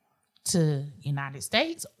to United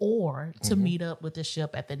States or to meet up with the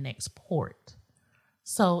ship at the next port.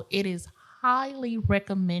 So it is highly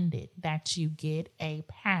recommended that you get a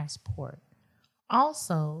passport.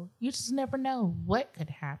 Also, you just never know what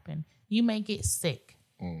could happen. You may get sick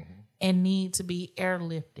and need to be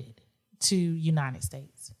airlifted to United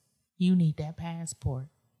States. You need that passport.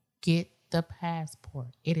 Get the passport.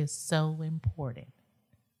 It is so important.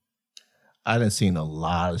 I done seen a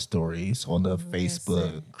lot of stories on the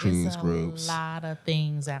Facebook cruise groups. A lot of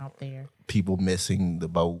things out there. People missing the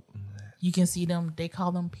boat. You can see them. They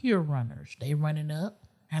call them pure runners. They running up.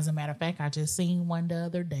 As a matter of fact, I just seen one the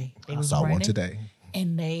other day. I saw one today.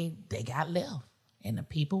 And they got left. And the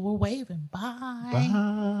people were waving. Bye.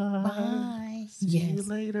 Bye. See you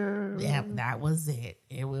later. Yeah, that was it.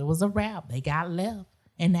 It was a wrap. They got left.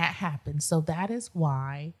 And that happened. So that is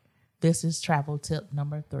why this is travel tip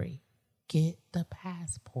number 3. Get the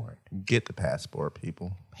passport. Get the passport,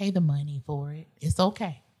 people. Pay the money for it. It's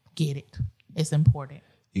okay. Get it. It's important.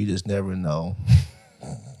 You just never know.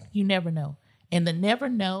 You never know. And the never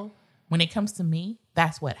know, when it comes to me,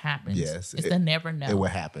 that's what happens. Yes. It's the never know. It will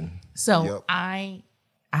happen. So I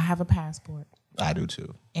have a passport. I do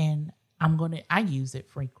too. And I use it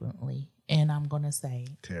frequently. And I'm going to say,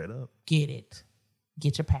 tear it up. Get it.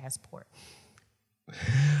 Get your passport.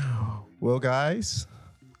 Well, guys,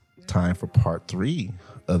 time for part 3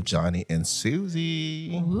 of Johnny and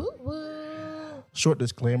Suzzie. Woo-woo. Short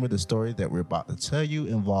disclaimer, the story that we're about to tell you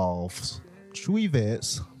involves true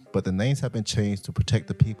events, but the names have been changed to protect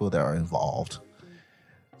the people that are involved.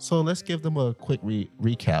 So let's give them a quick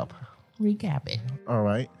recap. Recap it. All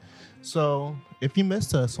right. So if you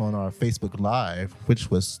missed us on our Facebook Live, which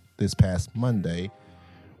was this past Monday,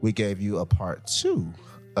 we gave you a part 2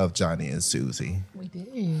 of Johnny and Suzzie. We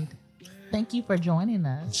did. Thank you for joining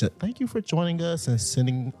us. Thank you for joining us and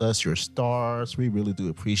sending us your stars. We really do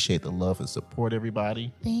appreciate the love and support,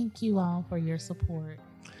 everybody. Thank you all for your support.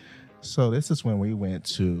 So this is when we went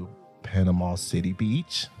to Panama City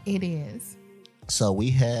Beach. It is. So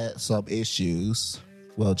we had some issues.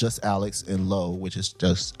 Well, just Alex and Lo, which is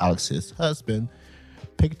just Alex's husband,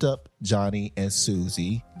 picked up Johnny and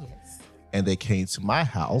Suzzie. Yes. And they came to my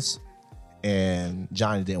house. And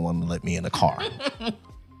Johnny didn't want to let me in the car.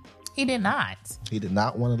 He did not. He did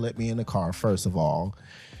not want to let me in the car, first of all.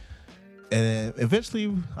 And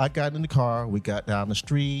eventually, I got in the car. We got down the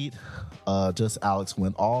street. Just Alex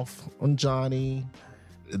went off on Johnny.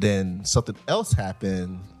 Then something else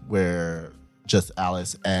happened where just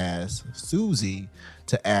Alex asked Suzzie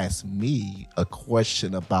to ask me a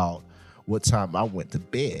question about what time I went to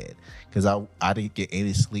bed. Because I didn't get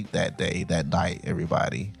any sleep that night,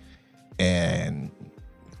 everybody. And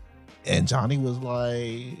Johnny was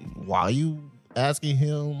like, why are you asking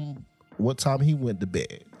him what time he went to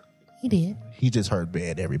bed? He did. He just heard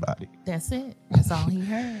bed, everybody. That's it. That's all he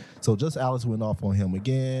heard. So just Alex went off on him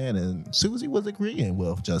again, and Suzzie was agreeing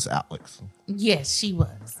with just Alex. Yes, she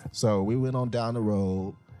was. So we went on down the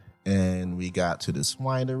road, and we got to this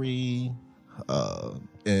winery,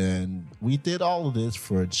 and we did all of this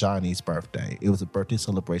for Johnny's birthday. It was a birthday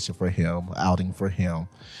celebration for him, outing for him.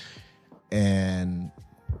 And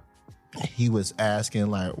he was asking,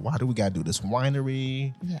 like, why do we got to do this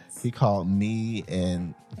winery? Yes. He called me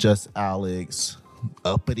and just Alex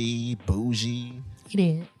uppity, bougie. He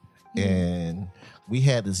did. And we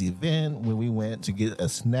had this event when we went to get a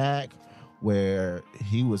snack where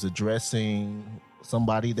he was addressing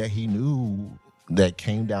somebody that he knew that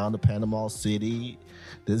came down to Panama City,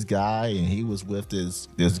 this guy, and he was with this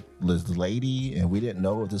lady, and we didn't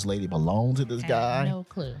know if this lady belonged to this guy. No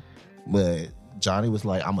clue. But Johnny was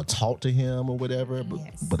like, I'm going to talk to him or whatever.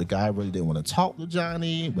 But the guy really didn't want to talk to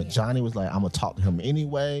Johnny. But Johnny was like, I'm going to talk to him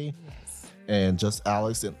anyway. Yes. And just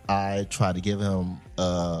Alex and I tried to give him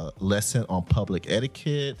a lesson on public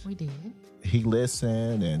etiquette. We did. He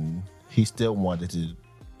listened, and he still wanted to,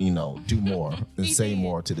 do more and say did.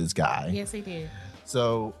 more to this guy. Yes, he did.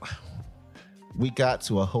 So we got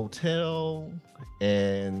to a hotel,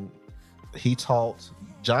 and he talked.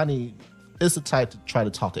 Johnny is the type to try to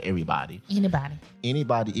talk to everybody.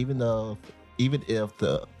 Anybody, even if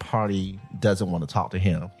the party doesn't want to talk to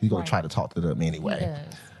him, he's going to try to talk to them anyway. He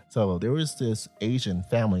does. So there was this Asian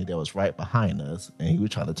family that was right behind us, and he was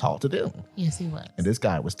trying to talk to them. Yes, he was. And this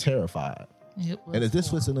guy was terrified. It was. And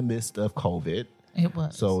this was in the midst of COVID. It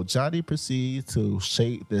was. So Johnny proceeds to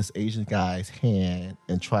shake this Asian guy's hand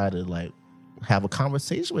and try to have a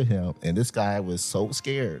conversation with him. And this guy was so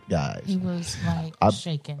scared, guys. He was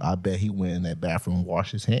shaking. I bet he went in that bathroom and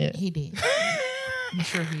washed his hand. He did. I'm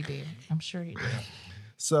sure he did.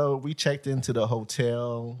 So we checked into the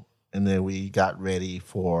hotel, and then we got ready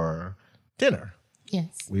for dinner.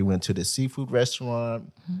 Yes. We went to the seafood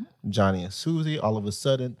restaurant. Johnny and Suzzie all of a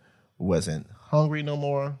sudden wasn't hungry no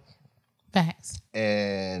more. Facts.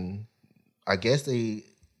 And I guess they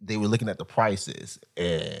were looking at the prices,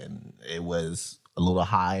 and it was a little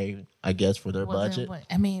high, I guess, for their budget.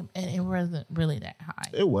 It wasn't really that high.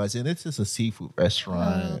 It wasn't. It's just a seafood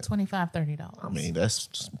restaurant. $25, $30. I mean,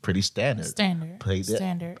 that's pretty standard.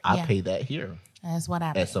 Standard. I pay that here. That's what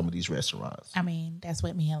I pay. At some of these restaurants. I mean, that's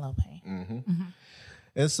what me and Lo pay.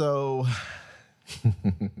 And so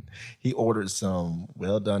he ordered some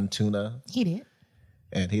well-done tuna. He did.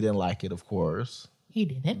 And he didn't like it, of course. He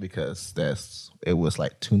didn't. Because it was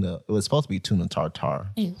like tuna. It was supposed to be tuna tartare.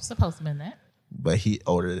 It was supposed to be that. But he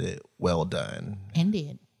ordered it well done. And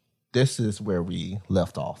did. This is where we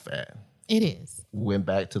left off at. It is. We went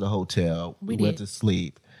back to the hotel. We did. went to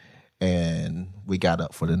sleep. And we got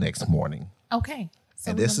up for the next morning. Okay.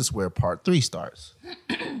 So and this is where part 3 starts.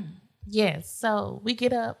 Yes. So we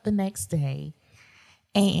get up the next day,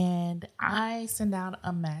 and I send out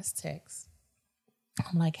a mass text.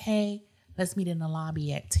 I'm like, hey, let's meet in the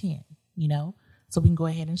lobby at 10, so we can go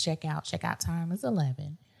ahead and check out. Checkout time is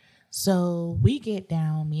 11. So we get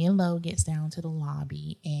down, me and Lo gets down to the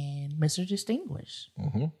lobby, and Mr. Distinguished,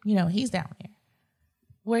 he's down there.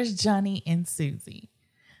 Where's Johnny and Suzzie?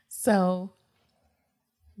 So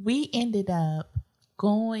we ended up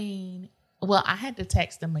going, I had to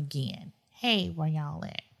text them again. Hey, where y'all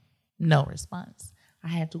at? No response. I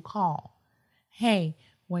had to call. Hey,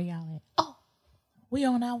 where y'all at? Oh, we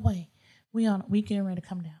on our way. We getting ready to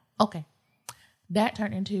come down. Okay. That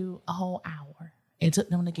turned into a whole hour. It took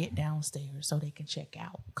them to get downstairs so they can check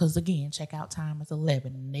out. Because again, checkout time is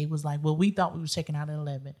 11. And they was like, well, we thought we was checking out at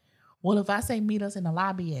 11. Well, if I say meet us in the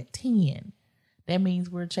lobby at 10, that means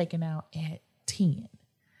we're checking out at 10.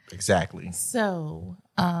 Exactly. So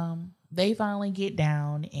they finally get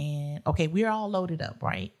down, and okay, we're all loaded up,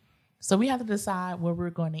 right? So we have to decide where we're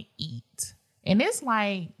going to eat. And it's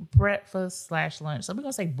like breakfast/lunch. So we're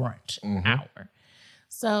going to say brunch hour.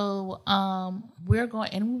 So we're going,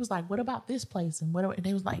 and we was like, what about this place? And what? And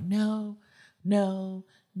they was like, no. And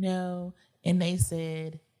they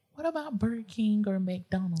said, what about Burger King or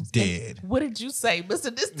McDonald's? Dead. What did you say,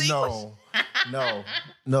 Mr. Distinguished?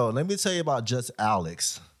 No. Let me tell you about Just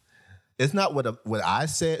Alex. It's not what I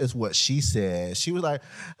said, it's what she said. She was like,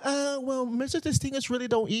 well, Mr. Distinguished really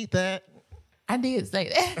don't eat that. I did say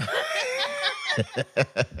that.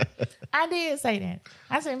 I did say that.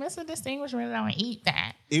 I said, Mr. Distinguished really don't eat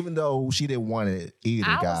that. Even though she didn't want it either,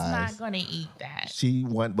 guys. I was not going to eat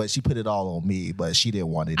that. But she put it all on me, but she didn't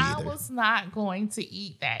want it either. I was not going to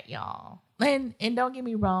eat that, y'all. And don't get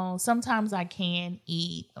me wrong, sometimes I can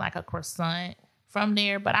eat like a croissant from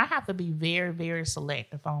there, but I have to be very, very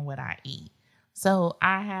selective on what I eat. So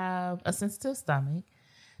I have a sensitive stomach,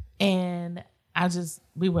 and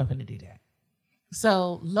we weren't going to do that.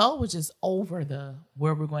 So Lo was just over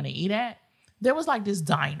where we're going to eat at. There was like this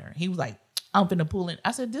diner. He was like, I'm finna pull in.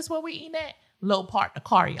 I said, this where we eating at? Lo parked the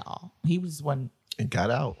car, y'all. He was one. And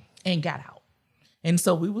got out. And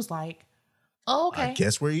so we was like, oh, okay. I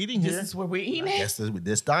guess we're eating here. This is where we're eating at? I guess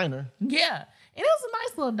this diner. Yeah. And it was a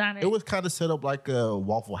nice little diner. It was kind of set up like a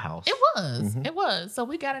Waffle House. It was. Mm-hmm. It was. So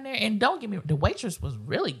we got in there, and don't get me wrong, the waitress was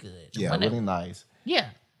really good. Yeah, really nice.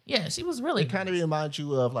 Yeah, she was really It kind of reminds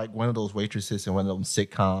you of like one of those waitresses in one of those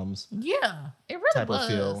sitcoms. Yeah, it really type was. Of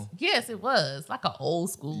feel. Yes, it was. Like an old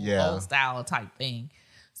school, old style type thing.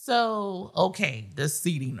 So, okay, the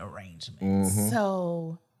seating arrangement. Mm-hmm.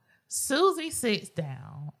 So Suzzie sits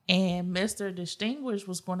down, and Mr. Distinguished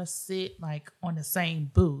was going to sit like on the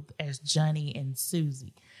same booth as Johnny and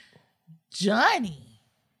Suzzie. Johnny,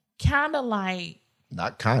 kind of like.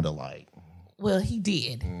 Not kind of like. Well, he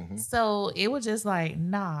did. So it was just like,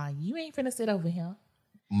 nah, you ain't finna sit over here.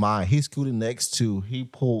 He scooted he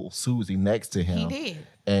pulled Suzzie next to him. He did.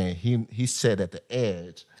 And he sat at the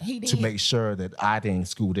edge to make sure that I didn't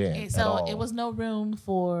scoot in. And at so all. it was no room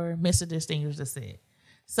for Mr. Distinguished to sit.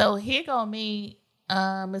 So here go me,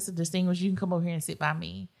 Mr. Distinguished, you can come over here and sit by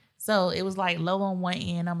me. So it was like low on one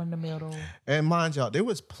end, I'm in the middle. And mind y'all, there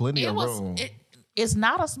was plenty of room. It's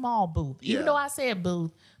not a small booth. Even though I said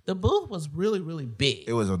booth, the booth was really, really big.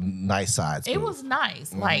 It was a nice size booth. It was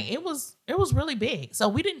nice. Like it was really big. So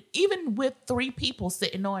we didn't, even with 3 people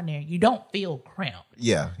sitting on there, you don't feel cramped.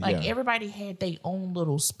 Yeah. Like everybody had their own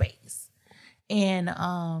little space. And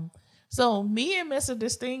so me and Mr.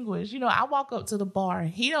 Distinguished, I walk up to the bar.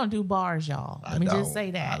 He don't do bars, y'all. Let me just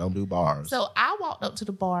say that. I don't do bars. So I walked up to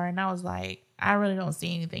the bar and I was like, I really don't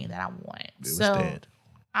see anything that I want. It was dead.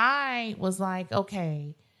 I was like,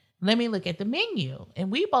 okay, let me look at the menu. And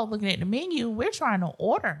we both looking at the menu. We're trying to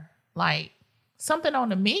order like something on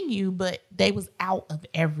the menu, but they was out of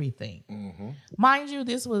everything. Mind you,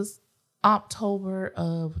 this was October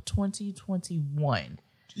of 2021.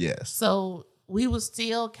 Yes. So we was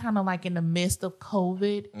still kind of like in the midst of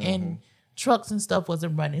COVID and trucks and stuff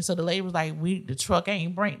wasn't running. So the lady was like, the truck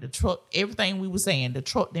ain't bring the truck. Everything we were saying, the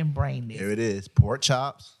truck didn't bring this. Here it is. Pork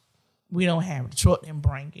chops. We don't have the truck didn't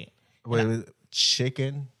bring it. Wait,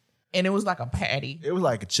 chicken. And it was like a patty. It was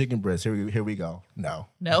like a chicken breast. Here we go. No.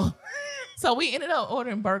 So we ended up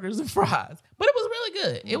ordering burgers and fries, but it was really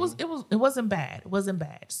good. It wasn't bad. It wasn't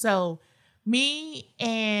bad. So me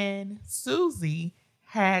and Suzzie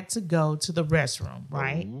had to go to the restroom,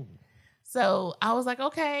 right? Ooh. So I was like,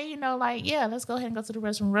 okay, let's go ahead and go to the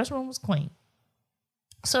restroom. The restroom was clean.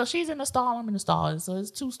 So she's in the stall, I'm in the stall. So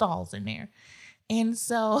there's 2 stalls in there. And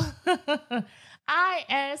so I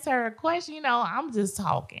asked her a question, I'm just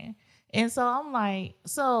talking. And so I'm like,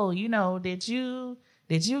 so, did you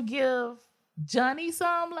give Johnny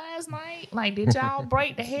some last night? Like, did y'all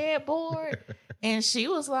break the headboard? And she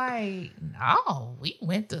was like, no, we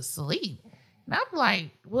went to sleep. And I'm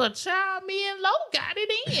like, well, child, me and Lo got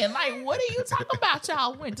it in. Like, what are you talking about?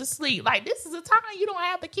 Y'all went to sleep. Like, this is a time you don't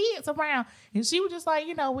have the kids around. And she was just like,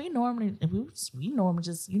 we normally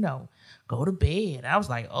just, go to bed. I was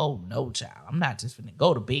like, oh, no, child. I'm not just finna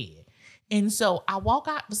go to bed. And so I walk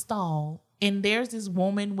out the stall, and there's this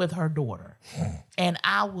woman with her daughter. And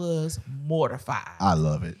I was mortified. I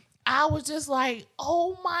love it. I was just like,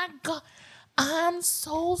 oh, my God. I'm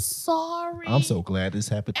so sorry. I'm so glad this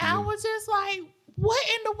happened to you. I was just like, what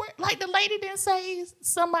in the world? Like, the lady didn't say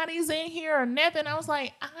somebody's in here or nothing. I was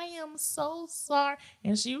like, I am so sorry.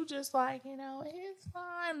 And she was just like, it's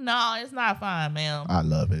fine. No, it's not fine, ma'am. I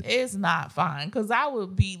love it. It's not fine. Because I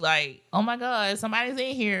would be like, oh, my God, somebody's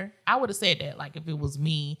in here. I would have said that, like, if it was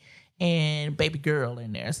me and baby girl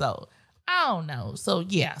in there. So, I don't know. So,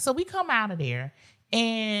 yeah. So, we come out of there,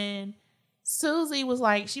 and Suzzie was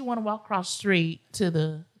like, she want to walk across the street to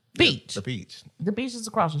the beach. The beach. The beach is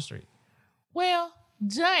across the street. Well,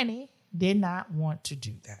 Johnny did not want to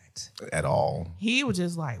do that. At all. He was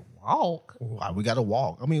just like, walk. Why we got to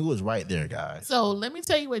walk? I mean, it was right there, guys. So let me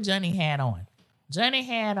tell you what Johnny had on. Johnny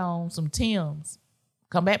had on some Tim's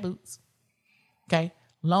combat boots. Okay.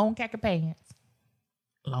 Long khaki pants.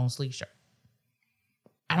 Long sleeve shirt.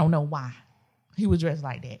 I don't know why he was dressed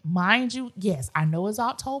like that. Mind you, yes, I know it's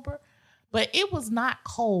October, but it was not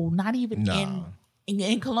cold. Not even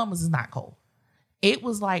in Columbus, it's not cold. It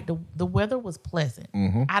was like the weather was pleasant.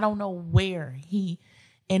 Mm-hmm. I don't know where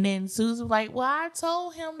and then Susan was like, well, I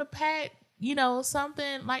told him to pack,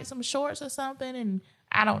 something like some shorts or something. And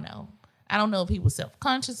I don't know. I don't know if he was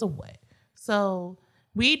self-conscious or what. So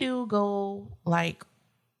we do go, like,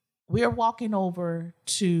 we're walking over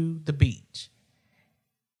to the beach.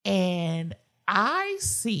 And I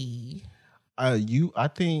see. I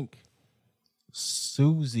think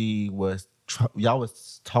Suzzie was, y'all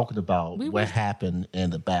was talking about what happened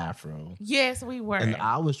in the bathroom. Yes, we were. And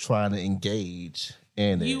I was trying to engage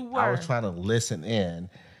in it. You were. I was trying to listen in.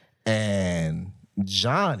 And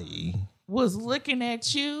Johnny was looking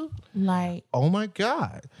at you like, oh my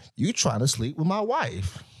God, you trying to sleep with my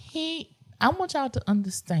wife. I want y'all to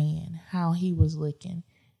understand how he was looking.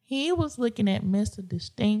 He was looking at Mr.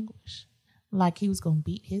 Distinguished like he was going to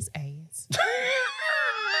beat his ass.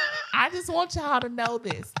 I just want y'all to know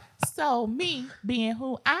this. So me being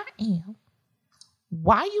who I am,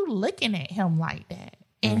 why you looking at him like that?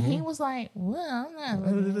 And he was like, well, I'm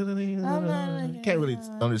not looking at Can't really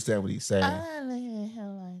understand what he's saying. I'm not looking at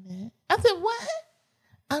him like that. I said, what?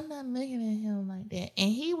 I'm not looking at him like that.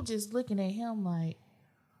 And he was just looking at him like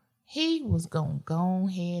he was going to go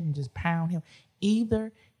ahead and just pound him.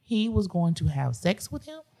 Either he was going to have sex with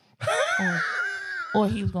him or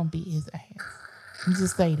he was gonna beat his ass. You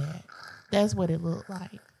just say that. That's what it looked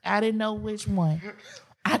like. I didn't know which one.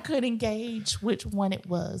 I couldn't gauge which one it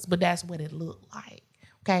was, but that's what it looked like.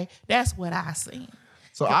 Okay, that's what I seen.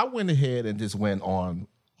 So I went ahead and just went on.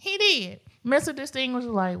 He did. Mr. Distinguished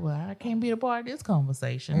was like, well, I can't be a part of this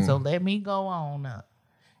conversation, so let me go on up.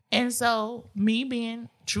 And so, me being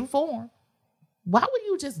true form, why were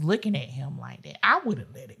you just looking at him like that? I would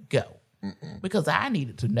have let it go because I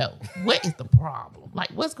needed to know what is the problem. Like,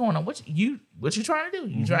 what's going on? What you trying to do?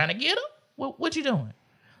 You trying to get him? What you doing?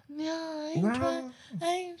 No, I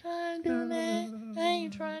ain't trying to do that. I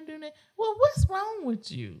ain't trying to do that. Well, what's wrong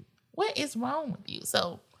with you? What is wrong with you?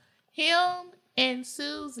 So, him and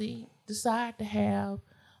Suzzie decide to have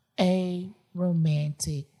a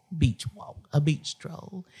romantic beach walk, a beach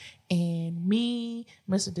stroll. And me,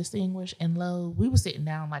 Mr. Distinguished, and Lo, we were sitting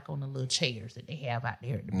down like on the little chairs that they have out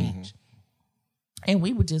there at the beach. And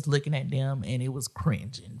we were just looking at them and it was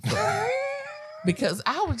cringing. Because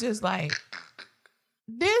I was just like,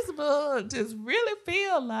 this book just really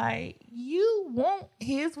feel like you want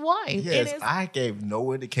his wife. Yes, I gave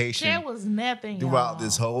no indication. There was nothing throughout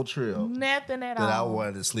this whole trip. Nothing at all. That I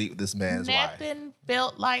wanted to sleep with this man's wife. Nothing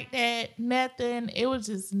felt like that. Nothing. It was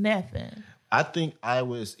just nothing. I think I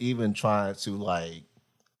was even trying to like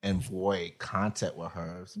avoid contact with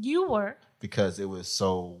her. You were. Because it was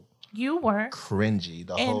so cringy.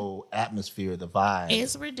 The whole atmosphere, the vibe.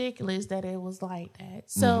 It's ridiculous that it was like that.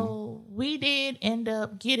 So we did end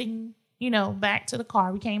up getting, back to the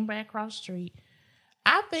car. We came back across the street.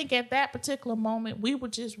 I think at that particular moment, we were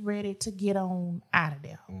just ready to get on out of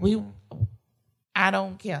there. I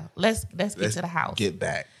don't care. Let's get to the house. Get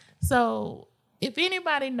back. So if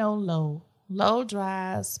anybody know Lo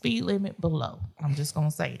drives speed limit below. I'm just going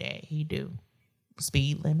to say that. He do.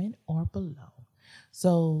 Speed limit or below.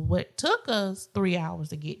 So what took us 3 hours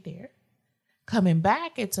to get there, coming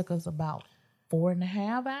back, it took us about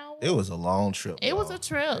 4.5 hours. It was a long trip. It was a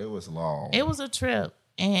trip. It was long. It was a trip.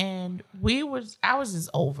 And I was just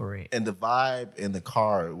over it. And the vibe in the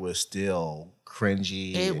car was still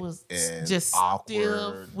cringy. It was and just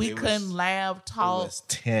awkward. We couldn't laugh, talk. It was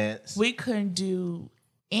tense. We couldn't do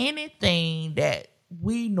anything that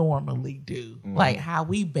we normally do. Like how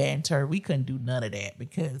we banter. We couldn't do none of that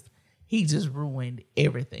because he just ruined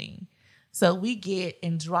everything. So we get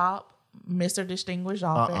and drop Mr. Distinguished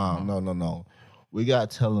off at home. No. We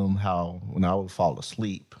got to tell him how when I would fall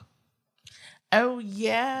asleep. Oh,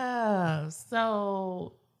 yeah.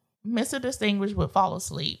 So Mr. Distinguished would fall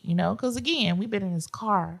asleep, because again, we've been in his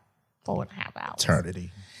car 4.5 hours.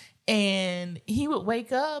 Eternity. And he would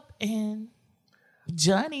wake up and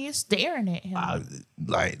Johnny is staring at him.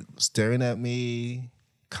 Staring at me,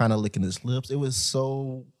 kind of licking his lips. It was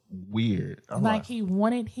so weird. Like he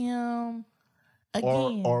wanted him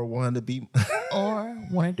again. Or wanted to beat or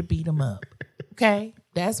wanted to beat him up. Okay?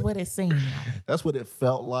 That's what it seemed like. That's what it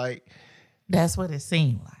felt like. That's what it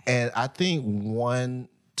seemed like. And I think one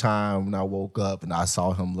time when I woke up and I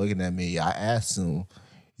saw him looking at me, I asked him,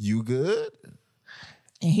 "You good?"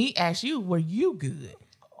 And he asked you, "Were you good?"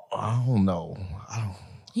 I don't know.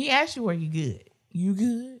 He asked you, "Were you good?" You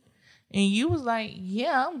good? And you was like,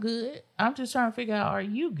 "Yeah, I'm good. I'm just trying to figure out, are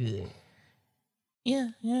you good?" Yeah,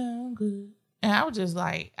 I'm good. And I was just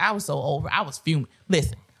like, I was so over. I was fuming.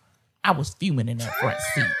 Listen, I was fuming in that front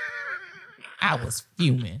seat. I was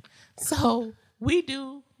fuming. So we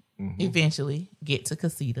do eventually get to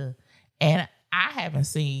Casita. And I haven't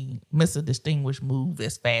seen Mr. Distinguished move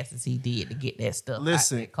as fast as he did to get that stuff out of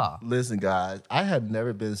that car. Listen, guys, I have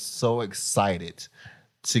never been so excited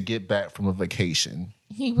to get back from a vacation.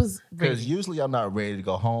 He was ready. Because usually I'm not ready to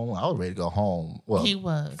go home. I was ready to go home. Well, he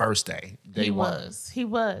was. First day. He was.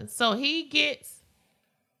 So he gets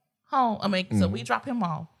home. So we drop him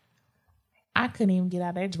off. I couldn't even get out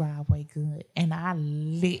of that driveway good. And I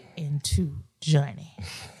lit into Johnny.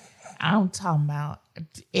 I'm talking about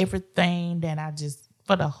everything that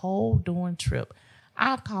for the whole darn trip,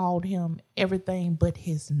 I called him everything but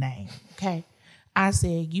his name, okay? I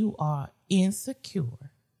said, "You are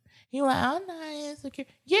insecure." He was like, "I'm not insecure."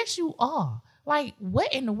 Yes, you are. Like,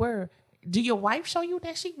 what in the world? Do your wife show you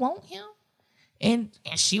that she want him? And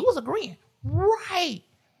she was agreeing. Right,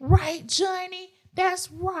 Johnny.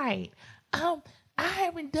 That's right. I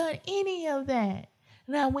haven't done any of that.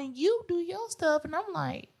 Now, when you do your stuff, and I'm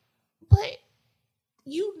like, but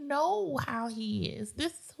you know how he is.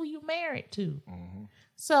 This is who you married to. Mm-hmm.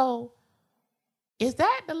 So, is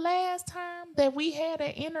that the last time that we had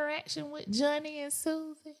an interaction with Johnny and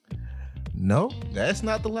Suzzie? No, that's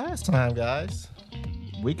not the last time, guys.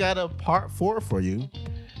 We got a part 4 for you.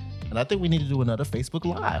 And I think we need to do another Facebook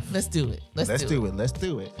Live. Let's do it. Let's do it. Let's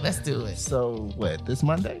do it. Let's do it. So, what, this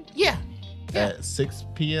Monday? Yeah. At 6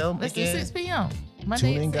 p.m. Let's do again? 6 p.m.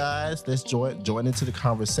 Monday Tune in, at 6. guys. Let's join into the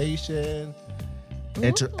conversation.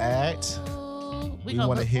 Interact. Ooh, We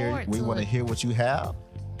want to hear. We want to hear what you have.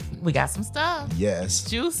 We got some stuff. Yes.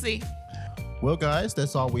 Juicy. Well, guys,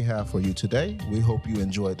 that's all we have for you today. We hope you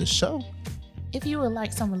enjoyed the show. If you would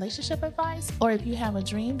like some relationship advice, or if you have a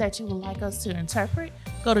dream that you would like us to interpret,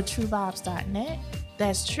 go to truevibes.net.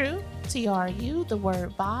 That's true, TRU, the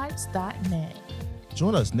word vibes.net.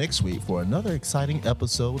 Join us next week for another exciting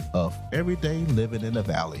episode of Everyday Living in the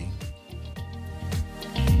Valley.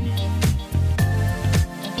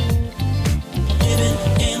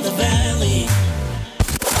 Living in the valley.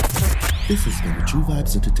 This has been a True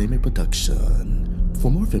Vibes Entertainment production. For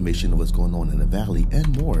more information on what's going on in the Valley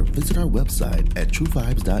and more, visit our website at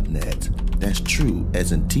truevibes.net. That's true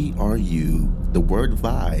as in TRU, the word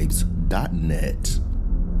vibes.net.